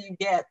 make sure you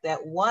get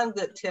that. One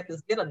good tip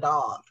is get a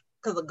dog,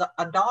 because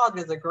a dog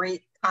is a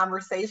great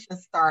conversation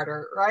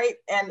starter, right?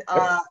 And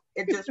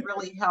it just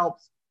really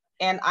helps.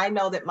 And I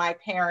know that my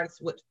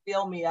parents would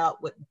fill me up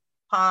with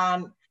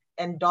pan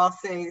and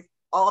dulces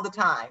all the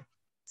time.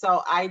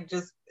 So I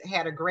just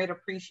had a great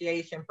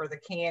appreciation for the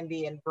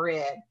candy and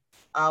bread,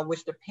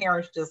 which the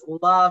parents just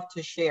love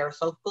to share.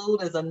 So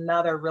food is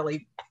another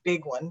really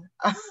big one.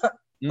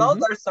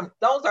 Those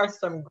are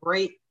some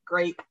great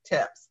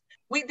tips.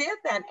 We did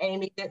that,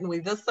 Amy, didn't we,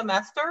 this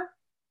semester?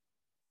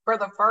 For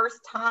the first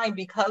time,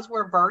 because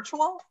we're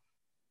virtual,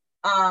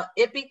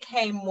 it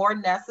became more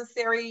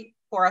necessary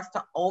for us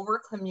to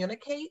over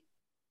communicate.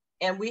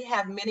 And we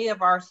have many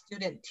of our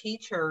student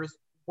teachers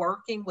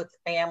working with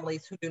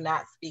families who do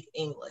not speak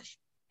English.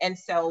 And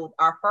so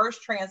our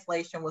first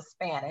translation was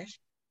Spanish.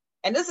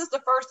 And this is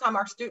the first time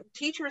our student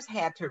teachers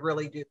had to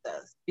really do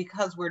this,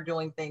 because we're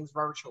doing things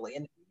virtually,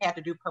 and we had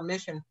to do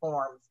permission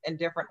forms in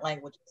different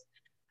languages.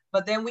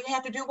 But then we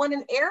had to do one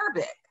in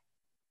Arabic.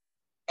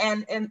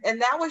 And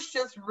that was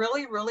just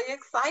really, really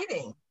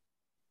exciting.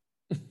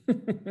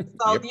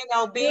 So, Yep. you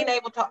know, being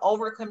able to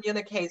over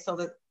communicate so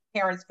that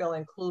parents feel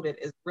included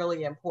is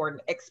really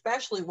important,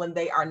 especially when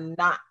they are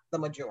not the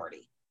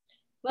majority.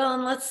 Well,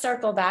 and let's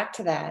circle back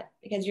to that,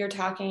 because you're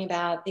talking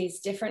about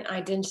these different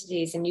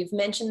identities, and you've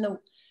mentioned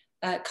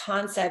the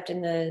concept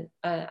and the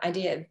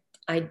idea of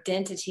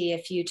identity a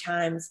few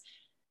times.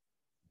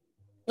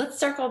 Let's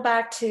circle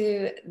back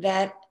to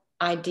that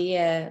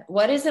idea.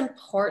 What is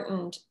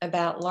important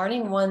about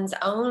learning one's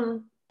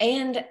own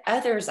and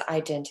others'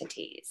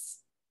 identities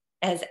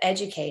as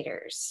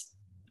educators?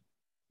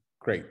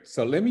 Great.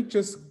 So let me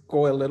just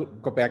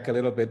go back a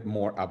little bit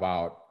more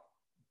about,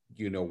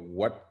 you know,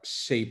 what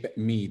shaped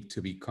me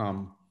to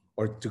become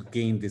or to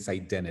gain this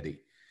identity.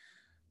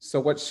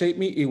 So what shaped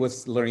me, it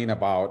was learning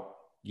about,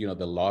 you know,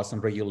 the laws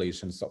and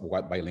regulations of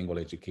what bilingual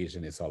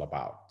education is all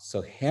about.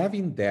 So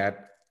having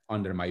that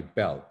under my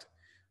belt,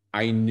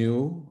 I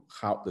knew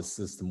how the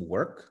system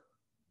worked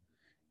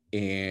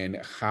and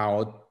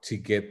how to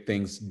get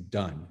things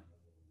done.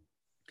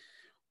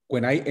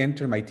 When I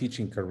entered my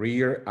teaching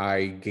career,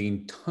 I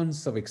gained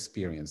tons of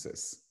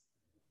experiences.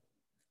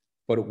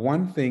 But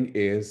one thing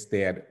is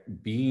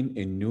that being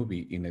a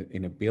newbie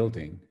in a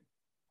building,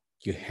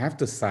 you have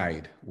to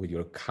side with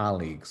your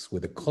colleagues,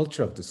 with the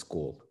culture of the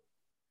school,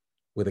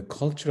 with the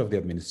culture of the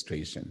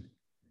administration,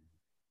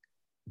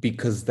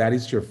 because that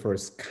is your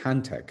first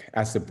contact.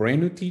 As a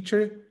brand new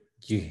teacher,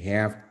 you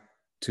have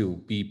to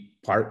be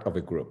part of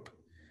a group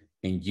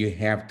and you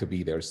have to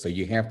be there. So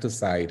you have to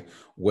decide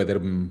whether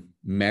it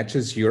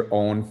matches your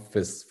own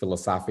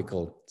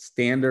philosophical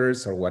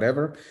standards or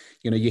whatever.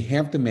 You know, you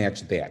have to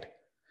match that.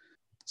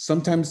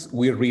 Sometimes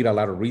we read a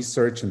lot of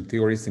research and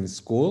theories in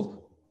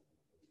school,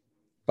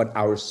 but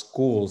our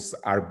schools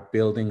are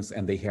buildings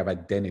and they have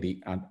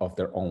identity of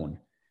their own.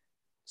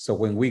 So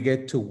when we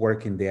get to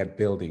work in that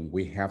building,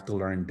 we have to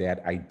learn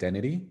that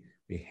identity.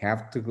 We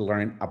have to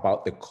learn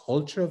about the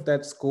culture of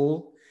that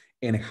school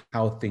and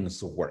how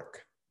things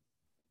work.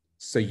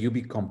 So you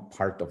become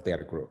part of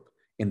that group,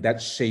 and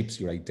that shapes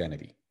your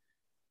identity.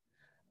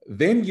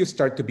 Then you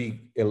start to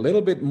be a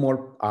little bit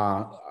more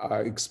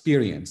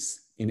experienced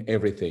in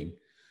everything.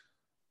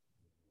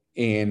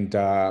 And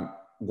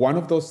one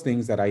of those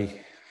things that I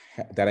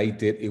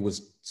did, it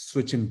was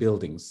switching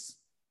buildings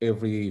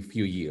every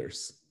few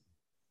years,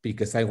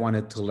 because I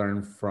wanted to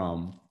learn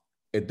from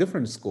a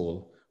different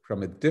school,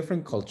 from a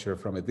different culture,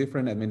 from a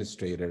different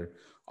administrator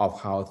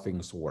of how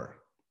things were.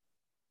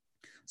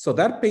 So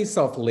that pays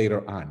off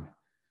later on.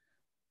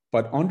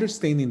 But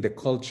understanding the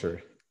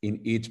culture in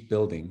each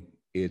building,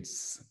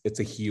 it's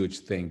a huge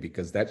thing,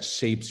 because that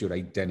shapes your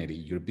identity,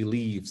 your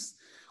beliefs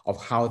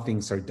of how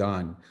things are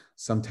done.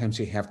 Sometimes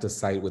you have to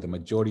side with a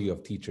majority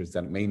of teachers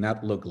that may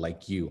not look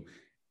like you,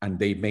 and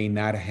they may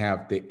not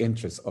have the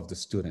interests of the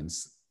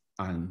students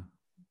on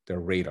their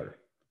radar.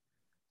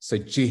 So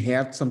you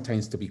have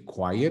sometimes to be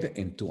quiet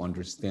and to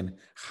understand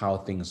how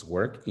things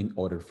work in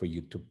order for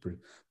you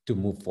to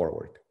move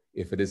forward.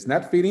 If it is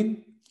not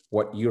fitting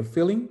what you're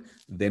feeling,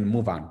 then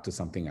move on to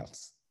something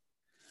else.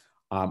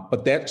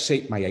 But that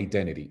shaped my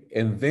identity.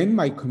 And then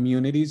my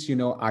communities, you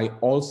know, I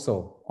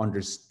also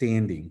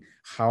understanding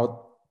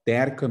how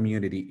that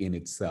community in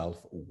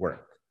itself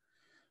work.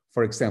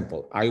 For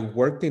example, I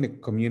worked in a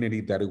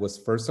community that it was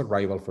first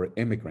arrival for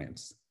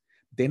immigrants.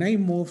 Then I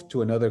moved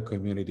to another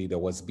community that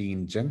was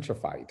being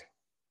gentrified.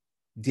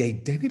 The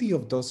identity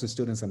of those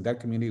students in that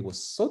community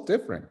was so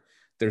different.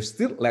 They're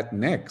still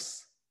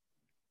Latinx,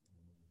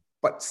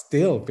 but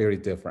still very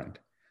different.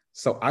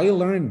 So I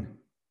learned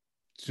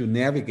to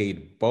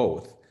navigate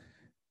both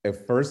a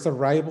first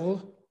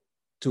arrival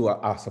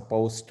as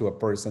opposed to a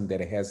person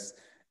that has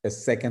a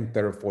second,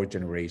 third, fourth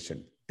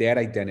generation. That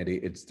identity,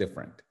 it's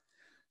different.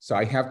 So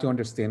I have to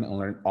understand and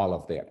learn all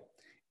of that.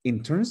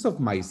 In terms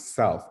of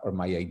myself or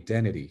my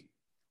identity,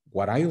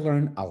 what I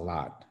learned a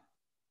lot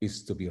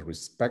is to be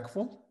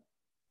respectful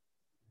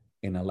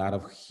and a lot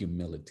of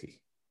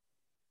humility.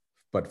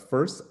 But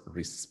first,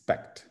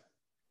 respect.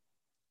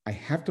 I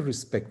have to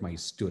respect my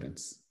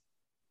students.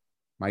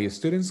 My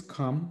students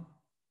come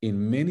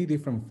in many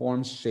different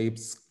forms,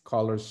 shapes,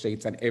 colors,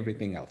 shades, and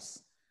everything else.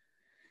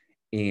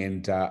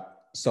 And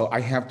so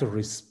I have to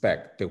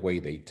respect the way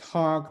they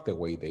talk, the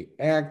way they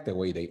act, the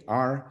way they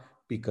are,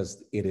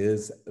 because it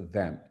is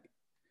them.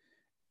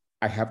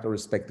 I have to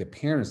respect the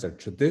parents, their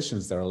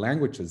traditions, their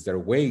languages, their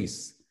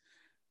ways.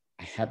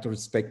 I have to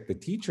respect the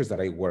teachers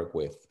that I work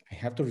with. I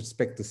have to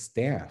respect the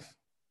staff.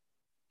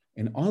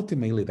 and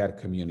ultimately that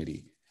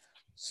community.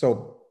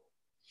 So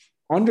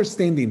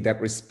understanding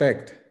that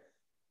respect,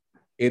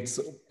 it's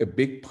a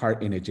big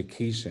part in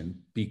education,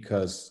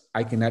 because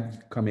I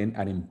cannot come in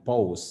and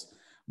impose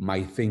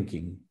my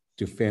thinking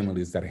to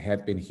families that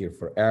have been here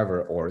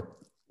forever or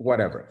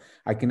whatever.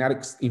 I cannot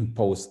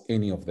impose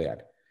any of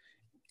that.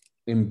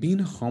 And being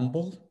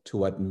humble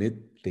to admit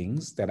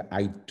things that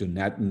I do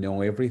not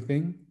know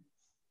everything,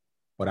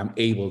 but I'm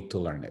able to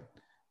learn it,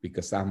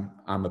 because I'm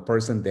a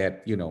person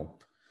that,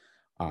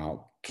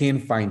 can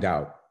find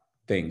out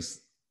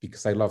things,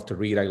 because I love to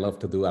read, I love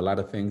to do a lot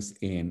of things,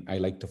 and I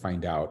like to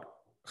find out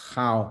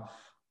how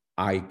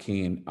I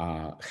can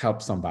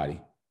help somebody.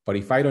 But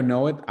if I don't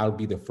know it, I'll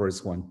be the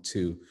first one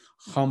to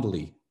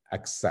humbly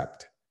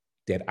accept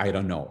that I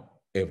don't know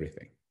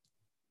everything.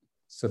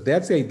 So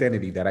that's the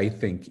identity that I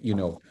think,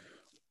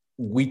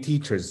 we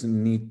teachers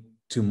need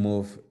to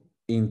move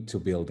into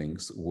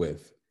buildings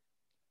with,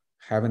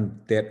 having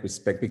that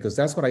respect, because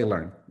that's what I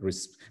learned,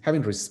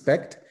 having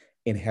respect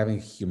and having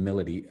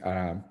humility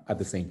at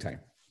the same time.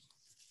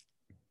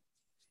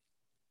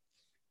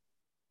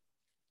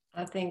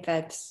 I think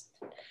it's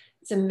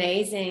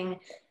amazing.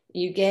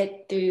 You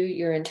get through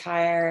your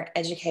entire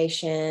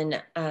education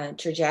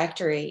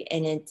trajectory,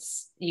 and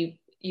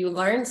you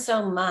learn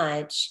so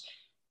much,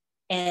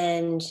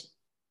 and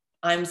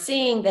I'm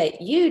seeing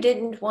that you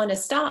didn't want to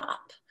stop.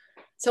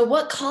 So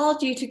what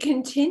called you to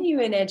continue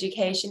in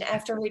education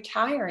after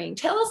retiring?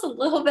 Tell us a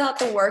little about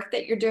the work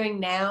that you're doing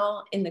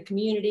now in the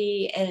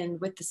community and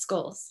with the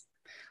schools.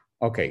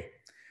 Okay.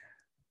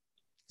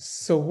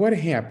 So what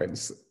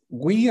happens?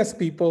 We as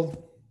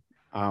people,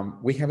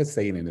 we have a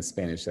saying in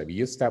Spanish that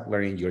you stop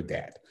learning your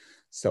dad.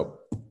 So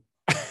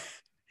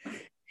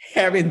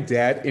having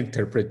that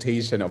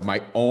interpretation of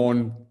my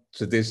own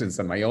traditions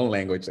and my own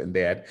language and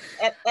that.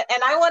 And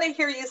I want to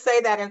hear you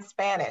say that in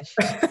Spanish.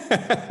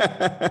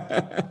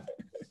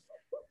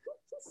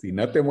 Si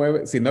no te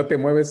mueves,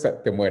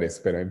 te mueres,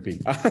 pero en fin.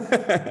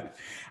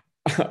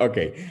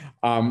 Okay.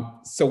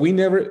 So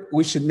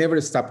we should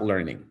never stop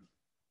learning.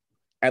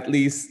 At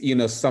least,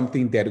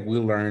 something that we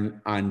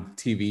learn on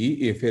TV,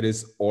 if it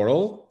is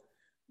oral,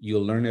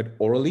 you'll learn it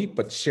orally,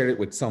 but share it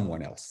with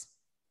someone else.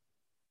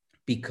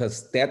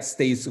 Because that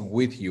stays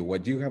with you.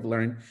 What you have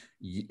learned,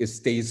 it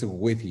stays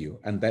with you.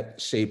 And that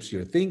shapes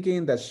your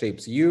thinking, that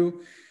shapes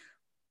you.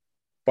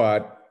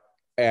 But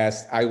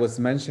as I was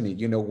mentioning,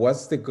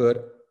 what's the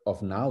good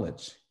of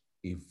knowledge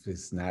if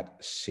it's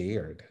not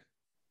shared?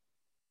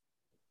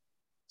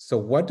 So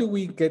what do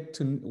we get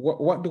to,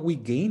 what do we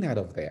gain out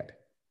of that?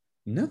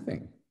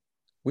 Nothing.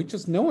 We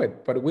just know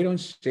it, but we don't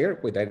share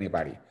it with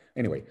anybody.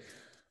 Anyway,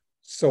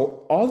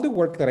 so all the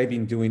work that I've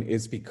been doing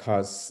is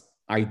because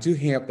I do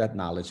have that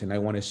knowledge and I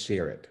want to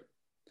share it.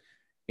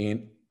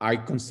 And I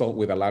consult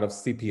with a lot of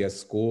CPS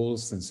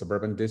schools in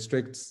suburban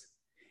districts.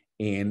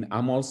 And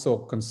I'm also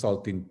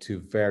consulting to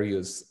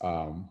various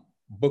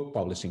book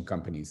publishing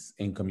companies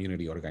and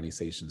community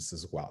organizations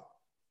as well.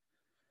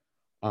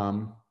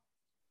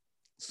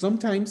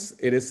 Sometimes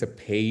it is a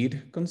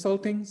paid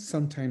consulting,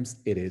 sometimes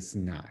it is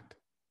not.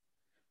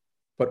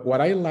 But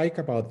what I like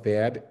about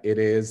that, it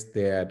is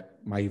that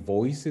my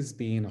voice is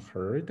being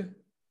heard,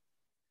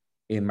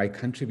 and my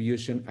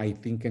contribution, I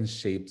think, can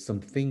shape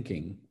some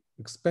thinking,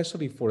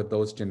 especially for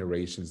those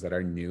generations that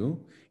are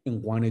new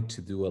and wanted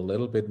to do a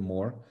little bit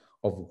more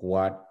of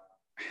what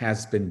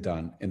has been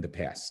done in the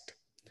past.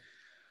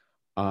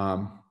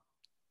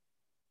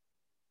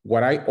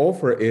 What I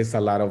offer is a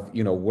lot of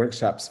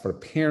workshops for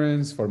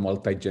parents, for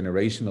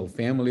multi-generational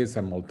families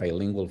and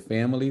multilingual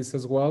families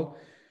as well,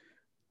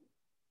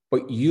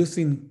 but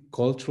using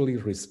culturally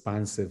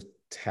responsive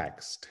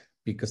text,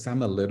 because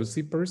I'm a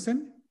literacy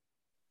person.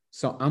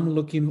 So I'm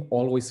looking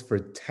always for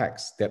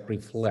texts that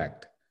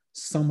reflect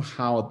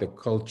somehow the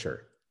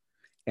culture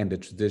and the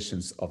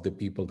traditions of the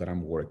people that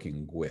I'm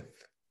working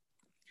with.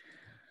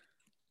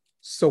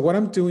 So what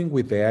I'm doing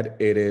with that,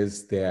 it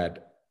is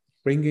that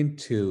bringing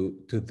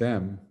to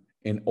them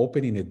and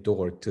opening a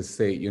door to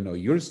say,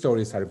 your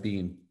stories are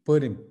being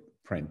put in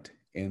print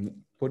and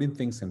putting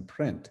things in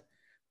print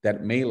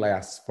that may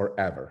last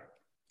forever.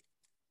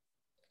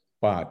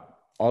 But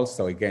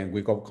also, again,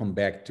 we come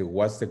back to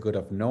what's the good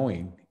of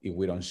knowing if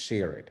we don't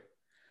share it?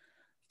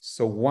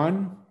 So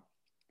one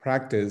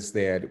practice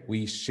that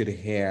we should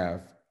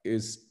have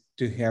is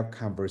to have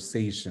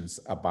conversations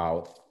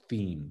about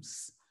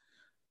themes.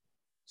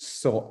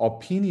 So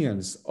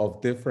opinions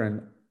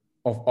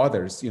of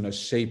others,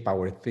 shape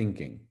our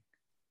thinking.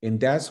 And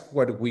that's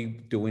what we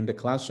do in the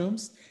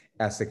classrooms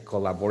as a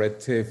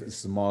collaborative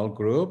small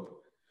group,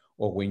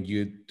 or when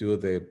you do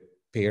the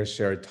pair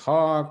share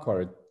talk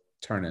or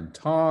turn and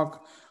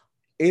talk,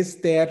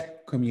 is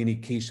that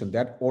communication,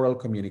 that oral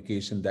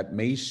communication that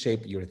may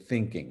shape your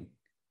thinking.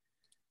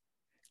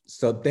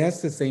 So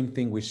that's the same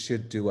thing we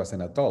should do as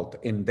an adult.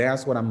 And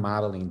that's what I'm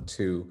modeling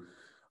to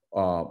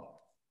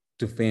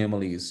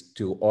families,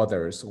 to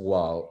others,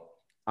 while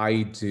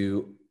I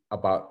do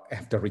about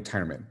after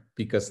retirement,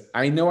 because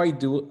I know I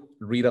do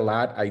read a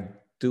lot, I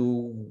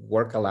do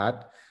work a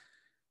lot,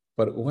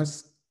 but it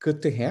was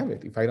good to have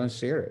it if I don't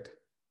share it.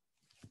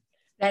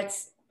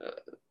 That's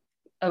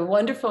a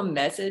wonderful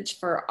message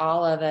for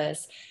all of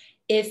us.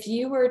 If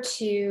you were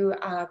to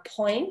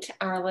point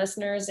our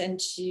listeners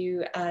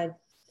into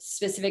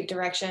specific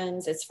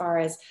directions as far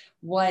as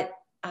what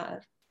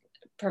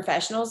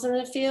professionals in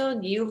the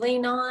field you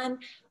lean on,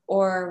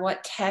 or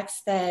what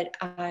texts that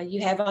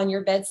you have on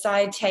your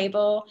bedside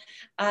table,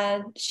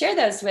 share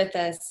those with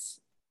us.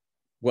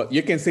 Well,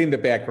 you can see in the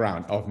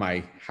background of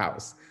my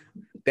house,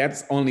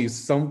 that's only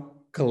some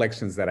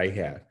collections that I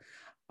have.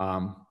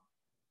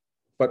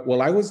 But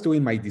while I was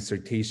doing my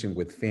dissertation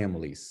with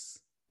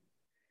families,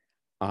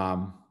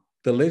 the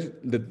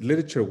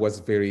literature was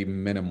very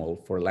minimal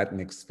for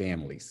Latinx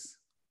families.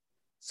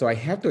 So I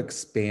had to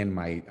expand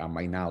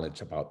my knowledge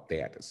about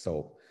that.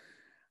 So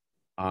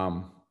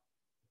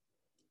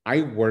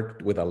I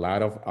worked with a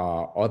lot of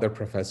other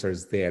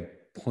professors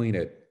that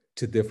pointed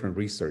to different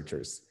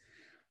researchers.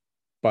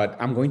 But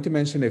I'm going to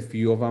mention a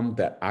few of them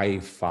that I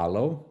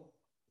follow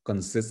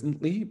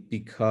consistently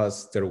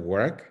because their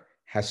work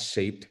has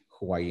shaped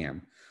who I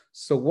am.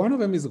 So one of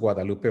them is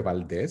Guadalupe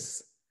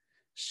Valdez.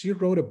 She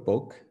wrote a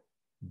book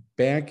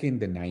back in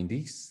the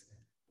 90s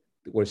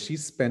where she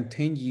spent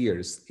 10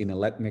 years in a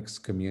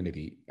Latinx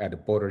community at a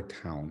border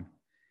town.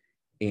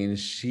 And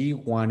she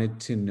wanted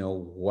to know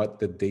what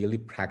the daily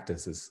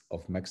practices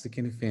of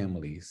Mexican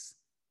families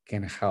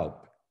can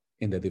help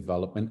in the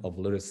development of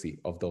literacy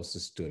of those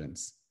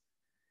students.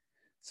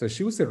 So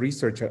she was a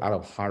researcher out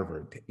of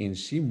Harvard, and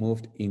she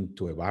moved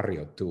into a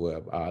barrio, to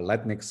a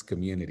Latinx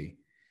community.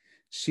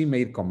 She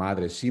made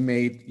comadres, she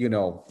made,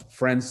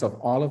 friends of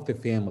all of the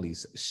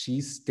families.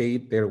 She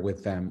stayed there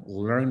with them,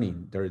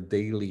 learning their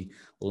daily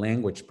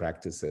language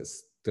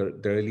practices, their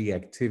daily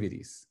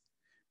activities,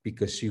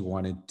 because she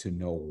wanted to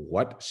know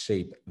what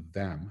shaped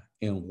them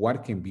and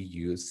what can be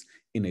used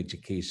in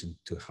education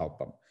to help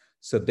them.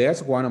 So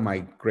that's one of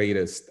my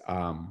greatest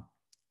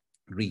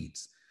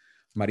reads.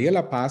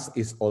 Mariela Paz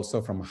is also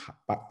from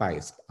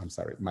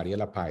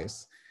Mariela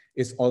Paz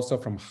is also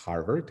from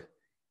Harvard,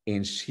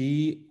 and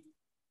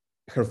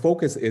her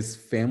focus is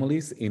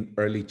families in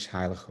early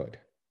childhood.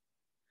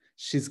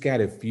 She's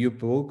got a few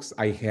books.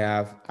 I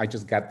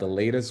just got the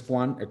latest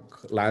one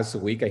last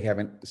week. I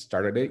haven't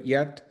started it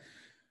yet,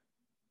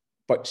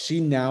 but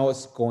she now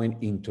is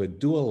going into a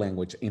dual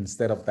language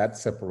instead of that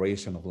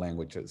separation of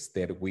languages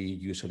that we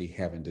usually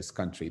have in this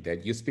country,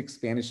 that you speak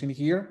Spanish in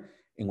here,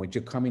 and when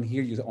you come in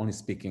here, you only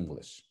speak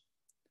English.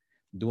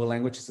 Dual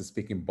language is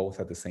speaking both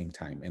at the same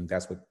time, and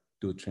that's what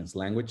dual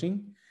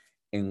translanguaging.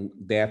 And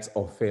that's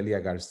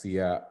Ofelia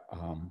Garcia's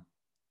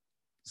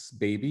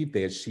baby,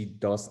 that she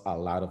does a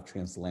lot of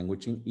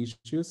translanguaging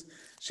issues.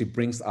 She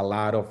brings a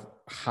lot of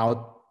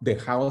the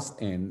house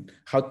and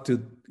how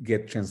to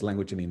get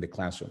translanguaging in the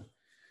classroom.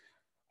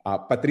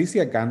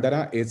 Patricia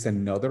Gándara is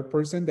another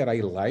person that I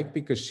like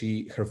because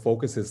her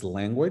focus is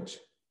language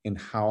and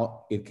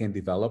how it can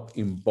develop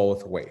in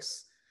both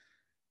ways.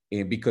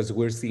 And because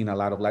we're seeing a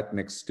lot of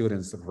Latinx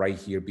students right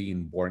here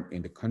being born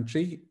in the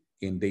country,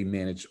 and they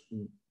manage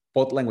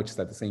both languages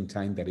at the same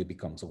time, that it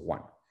becomes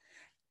one.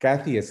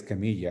 Kathy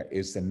Escamilla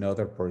is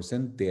another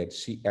person that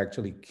she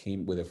actually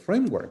came with a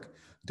framework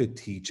to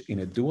teach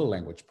in a dual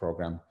language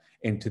program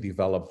and to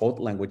develop both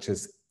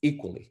languages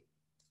equally.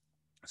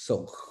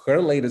 So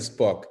her latest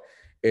book,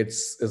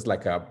 it's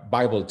like a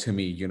Bible to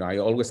me. I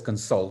always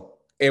consult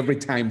every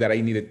time that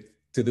I needed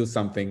to do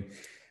something.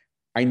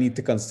 I need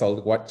to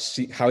consult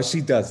how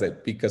she does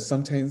it, because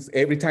sometimes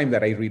every time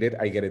that I read it,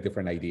 I get a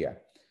different idea.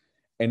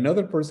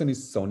 Another person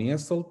is Sonia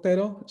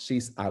Soltero.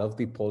 She's out of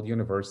DePaul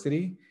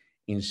University,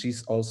 and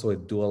she's also a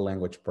dual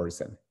language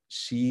person.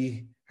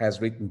 She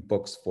has written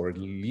books for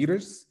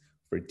leaders,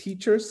 for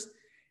teachers,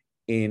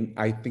 and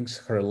I think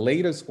her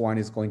latest one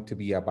is going to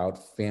be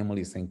about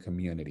families and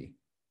community.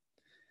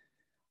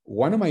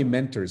 One of my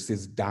mentors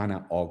is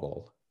Dana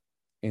Ogle.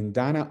 And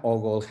Dana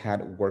Ogle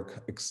had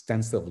worked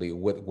extensively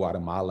with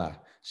Guatemala.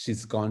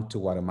 She's gone to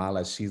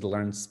Guatemala. She's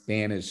learned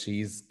Spanish.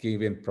 She's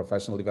given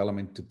professional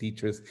development to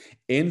teachers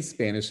in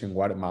Spanish in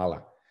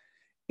Guatemala.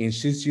 And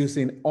she's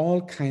using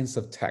all kinds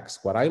of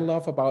texts. What I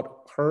love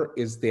about her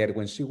is that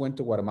when she went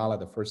to Guatemala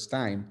the first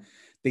time,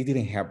 they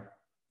didn't have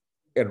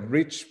a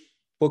rich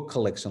book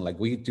collection like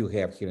we do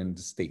have here in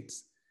the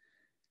States.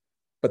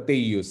 But they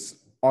use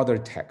other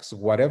texts.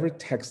 Whatever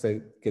text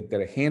they get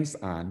their hands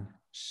on,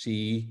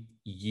 she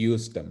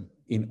used them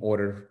in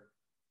order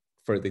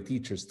for the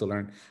teachers to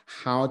learn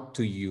how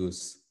to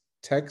use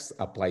text,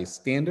 apply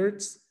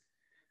standards,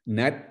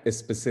 not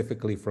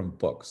specifically from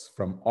books,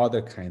 from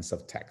other kinds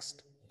of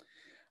text.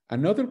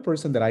 Another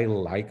person that I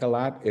like a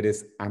lot, it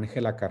is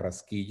Angela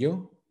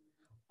Carrasquillo,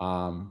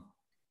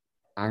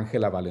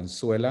 Angela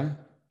Valenzuela,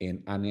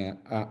 and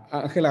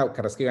Angela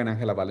Carrasquillo and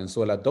Angela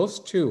Valenzuela. Those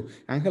two,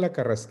 Angela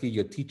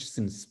Carrasquillo teaches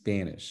in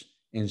Spanish,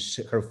 and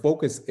her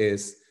focus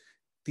is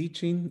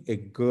teaching a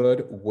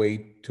good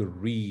way to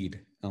read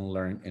and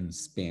learn in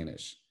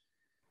Spanish.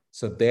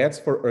 So that's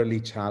for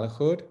early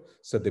childhood.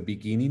 So the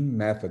beginning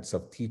methods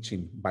of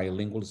teaching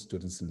bilingual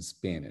students in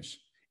Spanish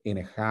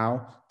and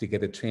how to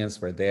get a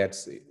transfer.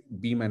 That's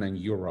Beeman and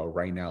Euro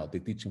right now, the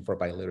teaching for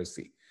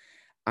biliteracy.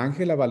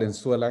 Angela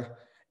Valenzuela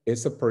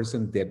is a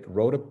person that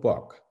wrote a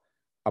book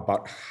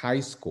about high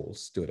school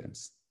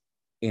students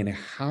and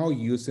how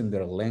using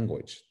their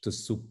language to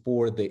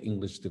support the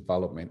English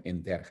development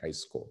in that high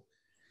school.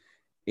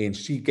 And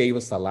she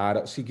gives a lot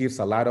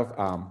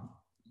of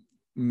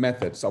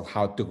methods of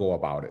how to go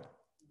about it.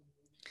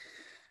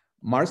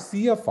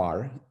 Marcia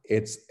Farr,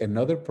 it's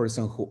another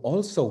person who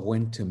also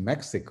went to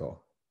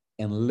Mexico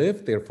and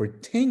lived there for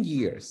 10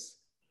 years,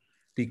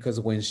 because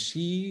when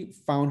she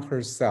found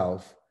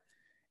herself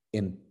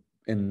in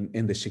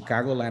the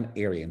Chicagoland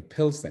area, in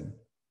Pilsen,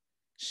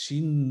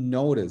 she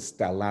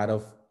noticed a lot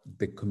of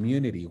the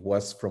community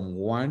was from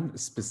one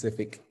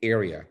specific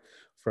area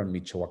from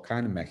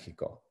Michoacan,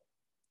 Mexico.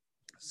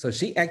 So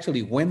she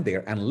actually went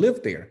there and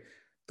lived there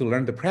to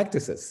learn the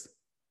practices.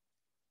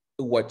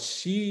 When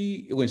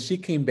she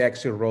came back,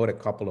 she wrote a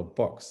couple of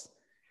books.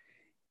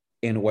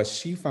 And what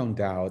she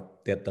found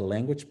out that the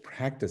language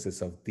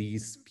practices of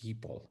these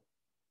people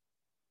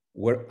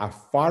were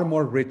far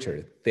more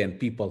richer than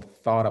people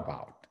thought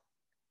about.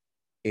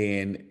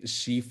 And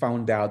she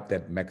found out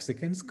that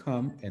Mexicans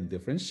come in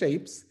different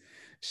shapes.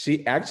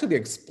 She actually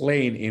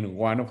explained in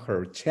one of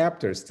her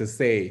chapters to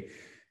say,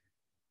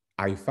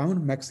 I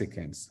found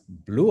Mexicans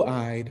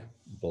blue-eyed,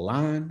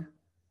 blonde,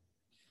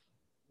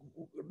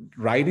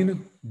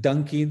 riding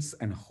donkeys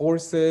and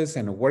horses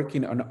and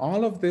working on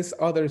all of this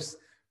others,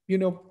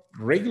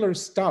 regular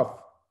stuff,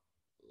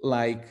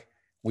 like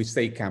we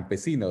say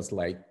campesinos,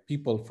 like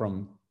people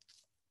from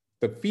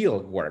the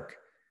field work.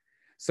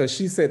 So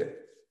she said,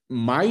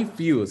 my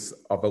views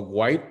of a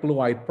white,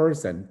 blue-eyed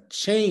person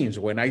changed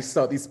when I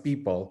saw these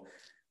people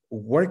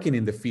working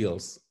in the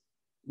fields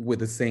with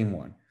the same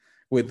one,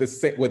 with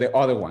the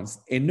other ones,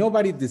 and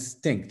nobody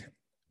distinct,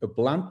 a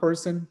blonde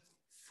person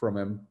from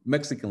a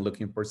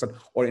Mexican-looking person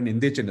or an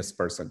indigenous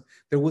person.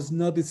 There was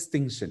no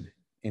distinction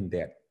in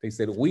that. They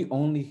said, we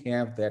only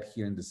have that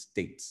here in the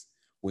States.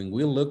 When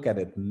we look at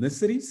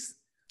ethnicities,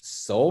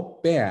 so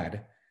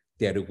bad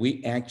that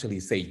we actually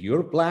say,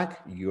 you're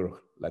Black,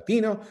 you're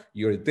Latino,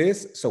 you're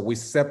this, so we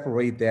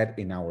separate that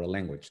in our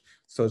language.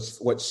 So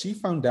what she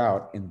found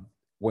out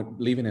when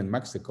living in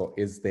Mexico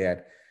is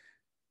that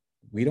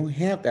we don't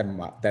have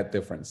that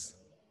difference.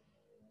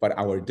 But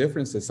our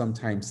differences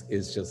sometimes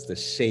is just the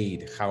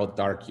shade, how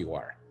dark you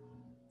are,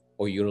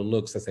 or your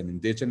looks as an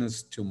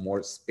indigenous to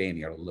more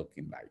Spaniard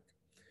looking like.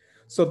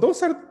 So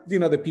those are,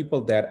 the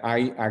people that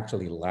I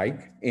actually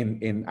like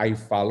and I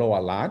follow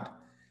a lot,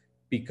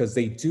 because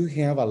they do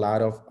have a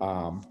lot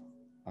of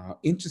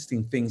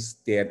interesting things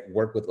that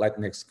work with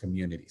Latinx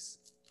communities.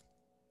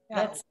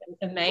 Yeah, That's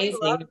amazing.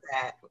 We love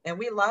that. And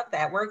we love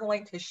that. We're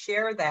going to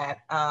share that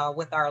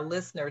with our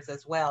listeners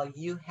as well.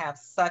 You have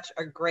such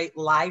a great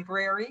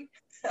library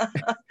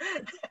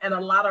and a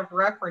lot of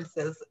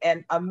references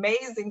and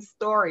amazing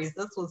stories.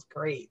 This was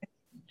great.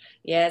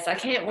 Yes, I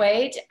can't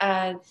wait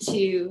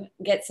to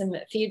get some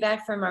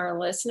feedback from our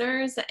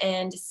listeners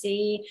and to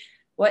see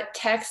what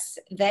texts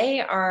they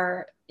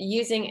are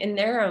using in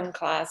their own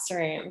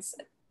classrooms.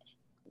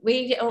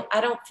 I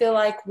don't feel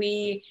like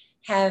we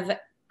have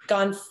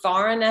gone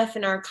far enough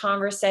in our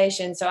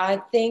conversation. So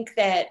I think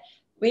that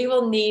we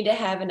will need to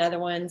have another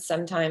one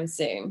sometime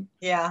soon.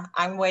 Yeah,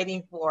 I'm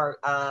waiting for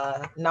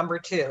number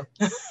 2.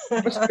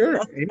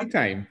 Sure,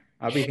 anytime.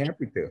 I'll be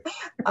happy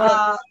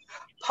to.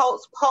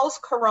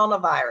 Post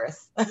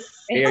coronavirus.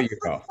 There you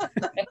go.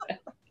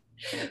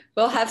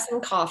 We'll have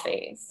some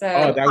coffee.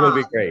 So that would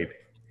be great.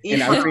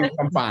 And I'll bring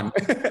some pan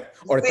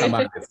or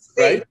tamales,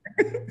 right?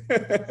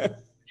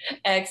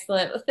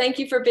 Excellent. Well, thank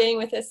you for being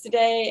with us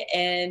today,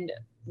 and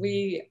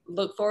we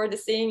look forward to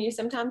seeing you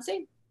sometime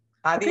soon.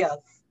 Adios.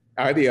 Okay.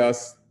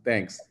 Adios.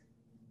 Thanks.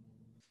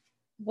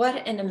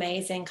 What an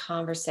amazing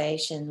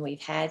conversation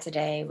we've had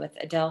today with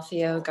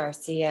Adelfio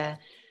Garcia.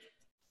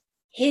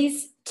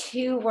 His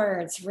 2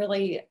 words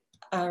really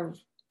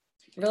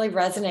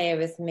resonated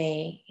with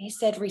me. He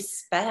said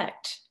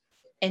respect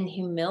and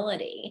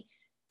humility.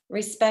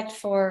 Respect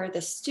for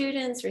the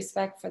students,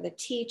 respect for the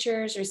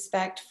teachers,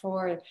 respect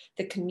for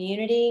the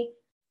community,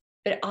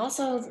 but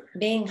also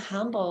being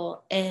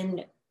humble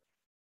and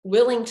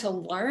willing to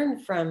learn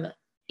from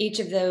each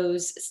of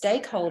those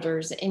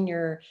stakeholders in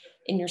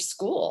your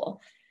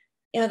school.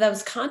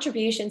 Those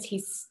contributions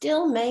he's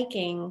still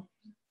making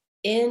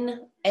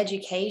in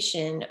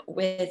education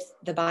with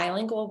the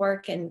bilingual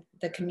work in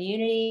the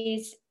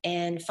communities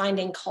and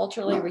finding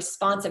culturally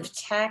responsive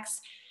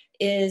texts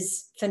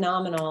is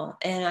phenomenal.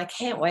 And I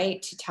can't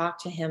wait to talk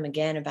to him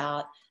again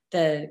about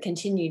the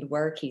continued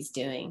work he's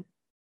doing.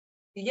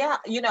 Yeah,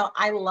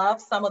 I love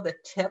some of the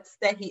tips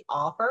that he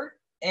offered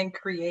in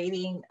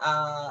creating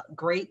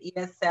great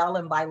ESL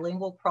and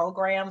bilingual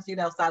programs,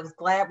 so I was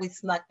glad we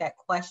snuck that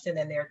question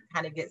in there to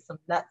kind of get some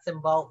nuts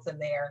and bolts in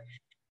there.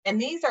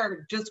 And these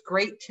are just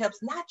great tips,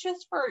 not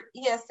just for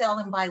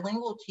ESL and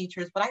bilingual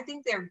teachers, but I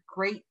think they're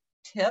great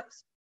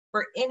tips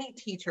for any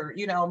teacher.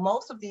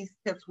 Most of these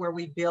tips where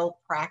we build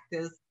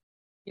practice,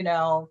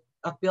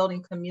 of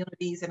building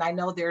communities. And I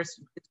know it's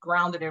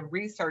grounded in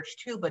research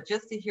too, but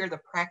just to hear the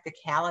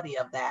practicality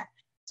of that.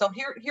 So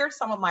here's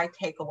some of my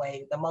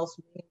takeaway, the most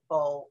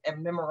meaningful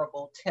and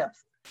memorable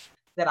tips.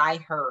 that I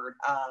heard.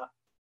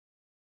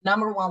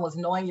 Number one was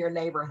knowing your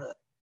neighborhood.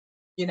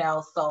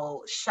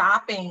 So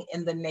shopping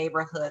in the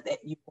neighborhood that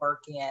you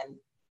work in,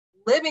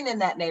 living in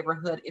that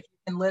neighborhood if you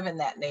can live in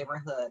that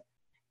neighborhood.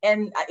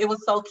 And it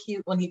was so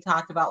cute when he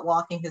talked about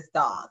walking his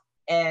dog.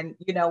 And,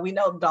 we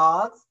know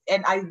dogs,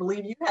 and I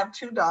believe you have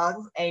 2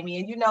 dogs, Amy,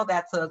 and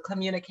that's a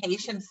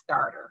communication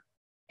starter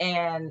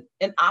and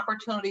an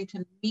opportunity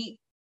to meet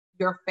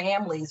your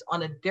families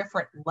on a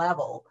different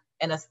level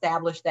and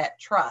establish that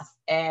trust.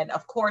 And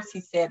of course, he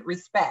said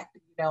respect,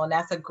 and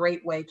that's a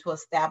great way to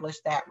establish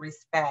that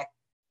respect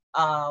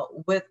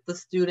with the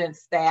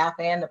students, staff,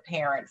 and the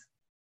parents.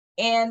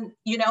 And,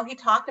 he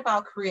talked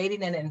about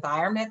creating an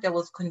environment that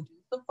was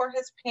conducive for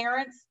his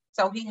parents.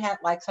 So he had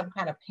like some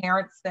kind of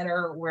parent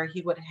center where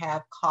he would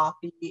have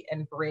coffee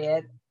and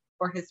bread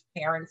for his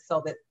parents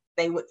so that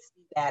they would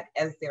see that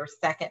as their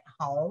second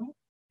home.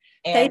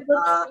 And they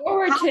look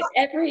forward to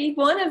every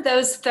one of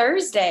those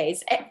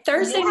Thursdays.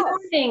 Thursday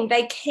morning,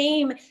 they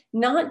came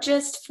not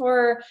just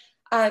for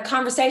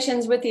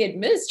conversations with the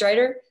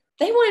administrator,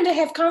 they wanted to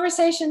have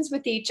conversations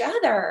with each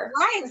other.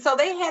 Right. So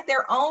they had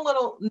their own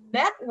little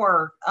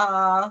network.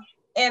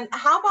 And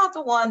how about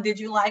the one, did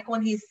you like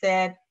when he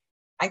said,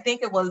 I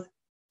think it was,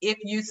 if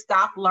you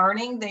stop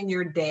learning, then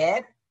you're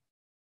dead?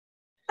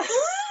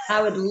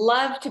 I would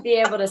love to be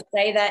able to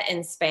say that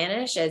in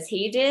Spanish as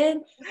he did,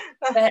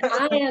 but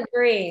I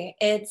agree.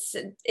 It's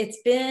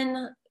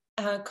been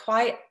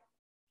quite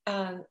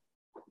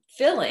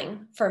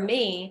filling for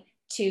me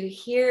to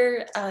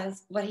hear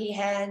what he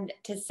had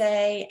to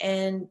say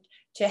and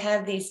to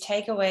have these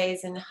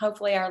takeaways, and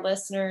hopefully our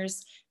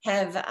listeners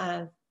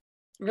have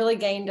really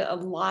gained a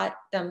lot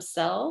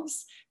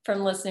themselves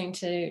from listening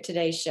to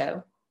today's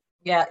show.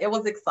 Yeah, it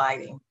was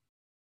exciting.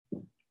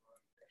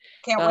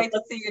 Can't wait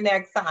to see you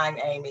next time,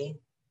 Amy.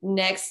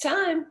 Next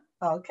time.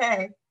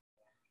 Okay.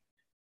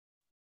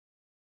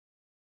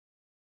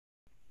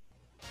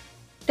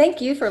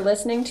 Thank you for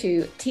listening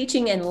to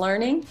Teaching and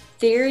Learning,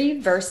 Theory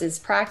versus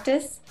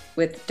Practice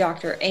with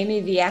Dr.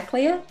 Amy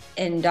Viaglia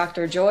and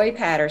Dr. Joy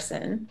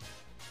Patterson.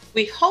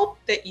 We hope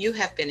that you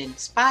have been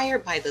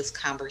inspired by this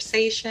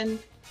conversation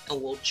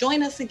and will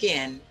join us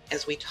again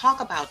as we talk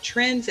about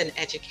trends in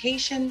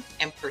education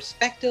and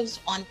perspectives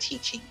on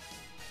teaching.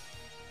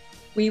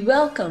 We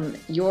welcome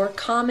your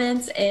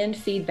comments and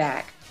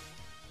feedback.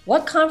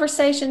 What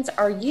conversations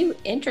are you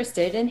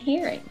interested in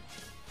hearing?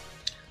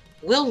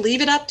 We'll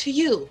leave it up to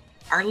you,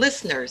 our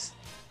listeners.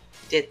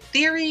 Did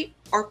theory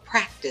or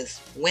practice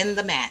win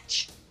the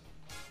match?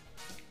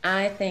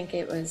 I think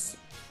it was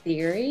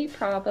theory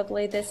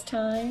probably this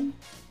time.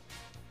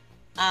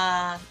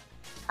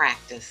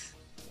 Practice.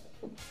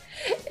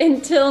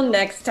 Until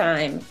next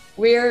time,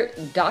 we're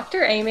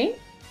Dr. Amy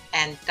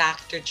and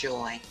Dr.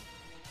 Joy.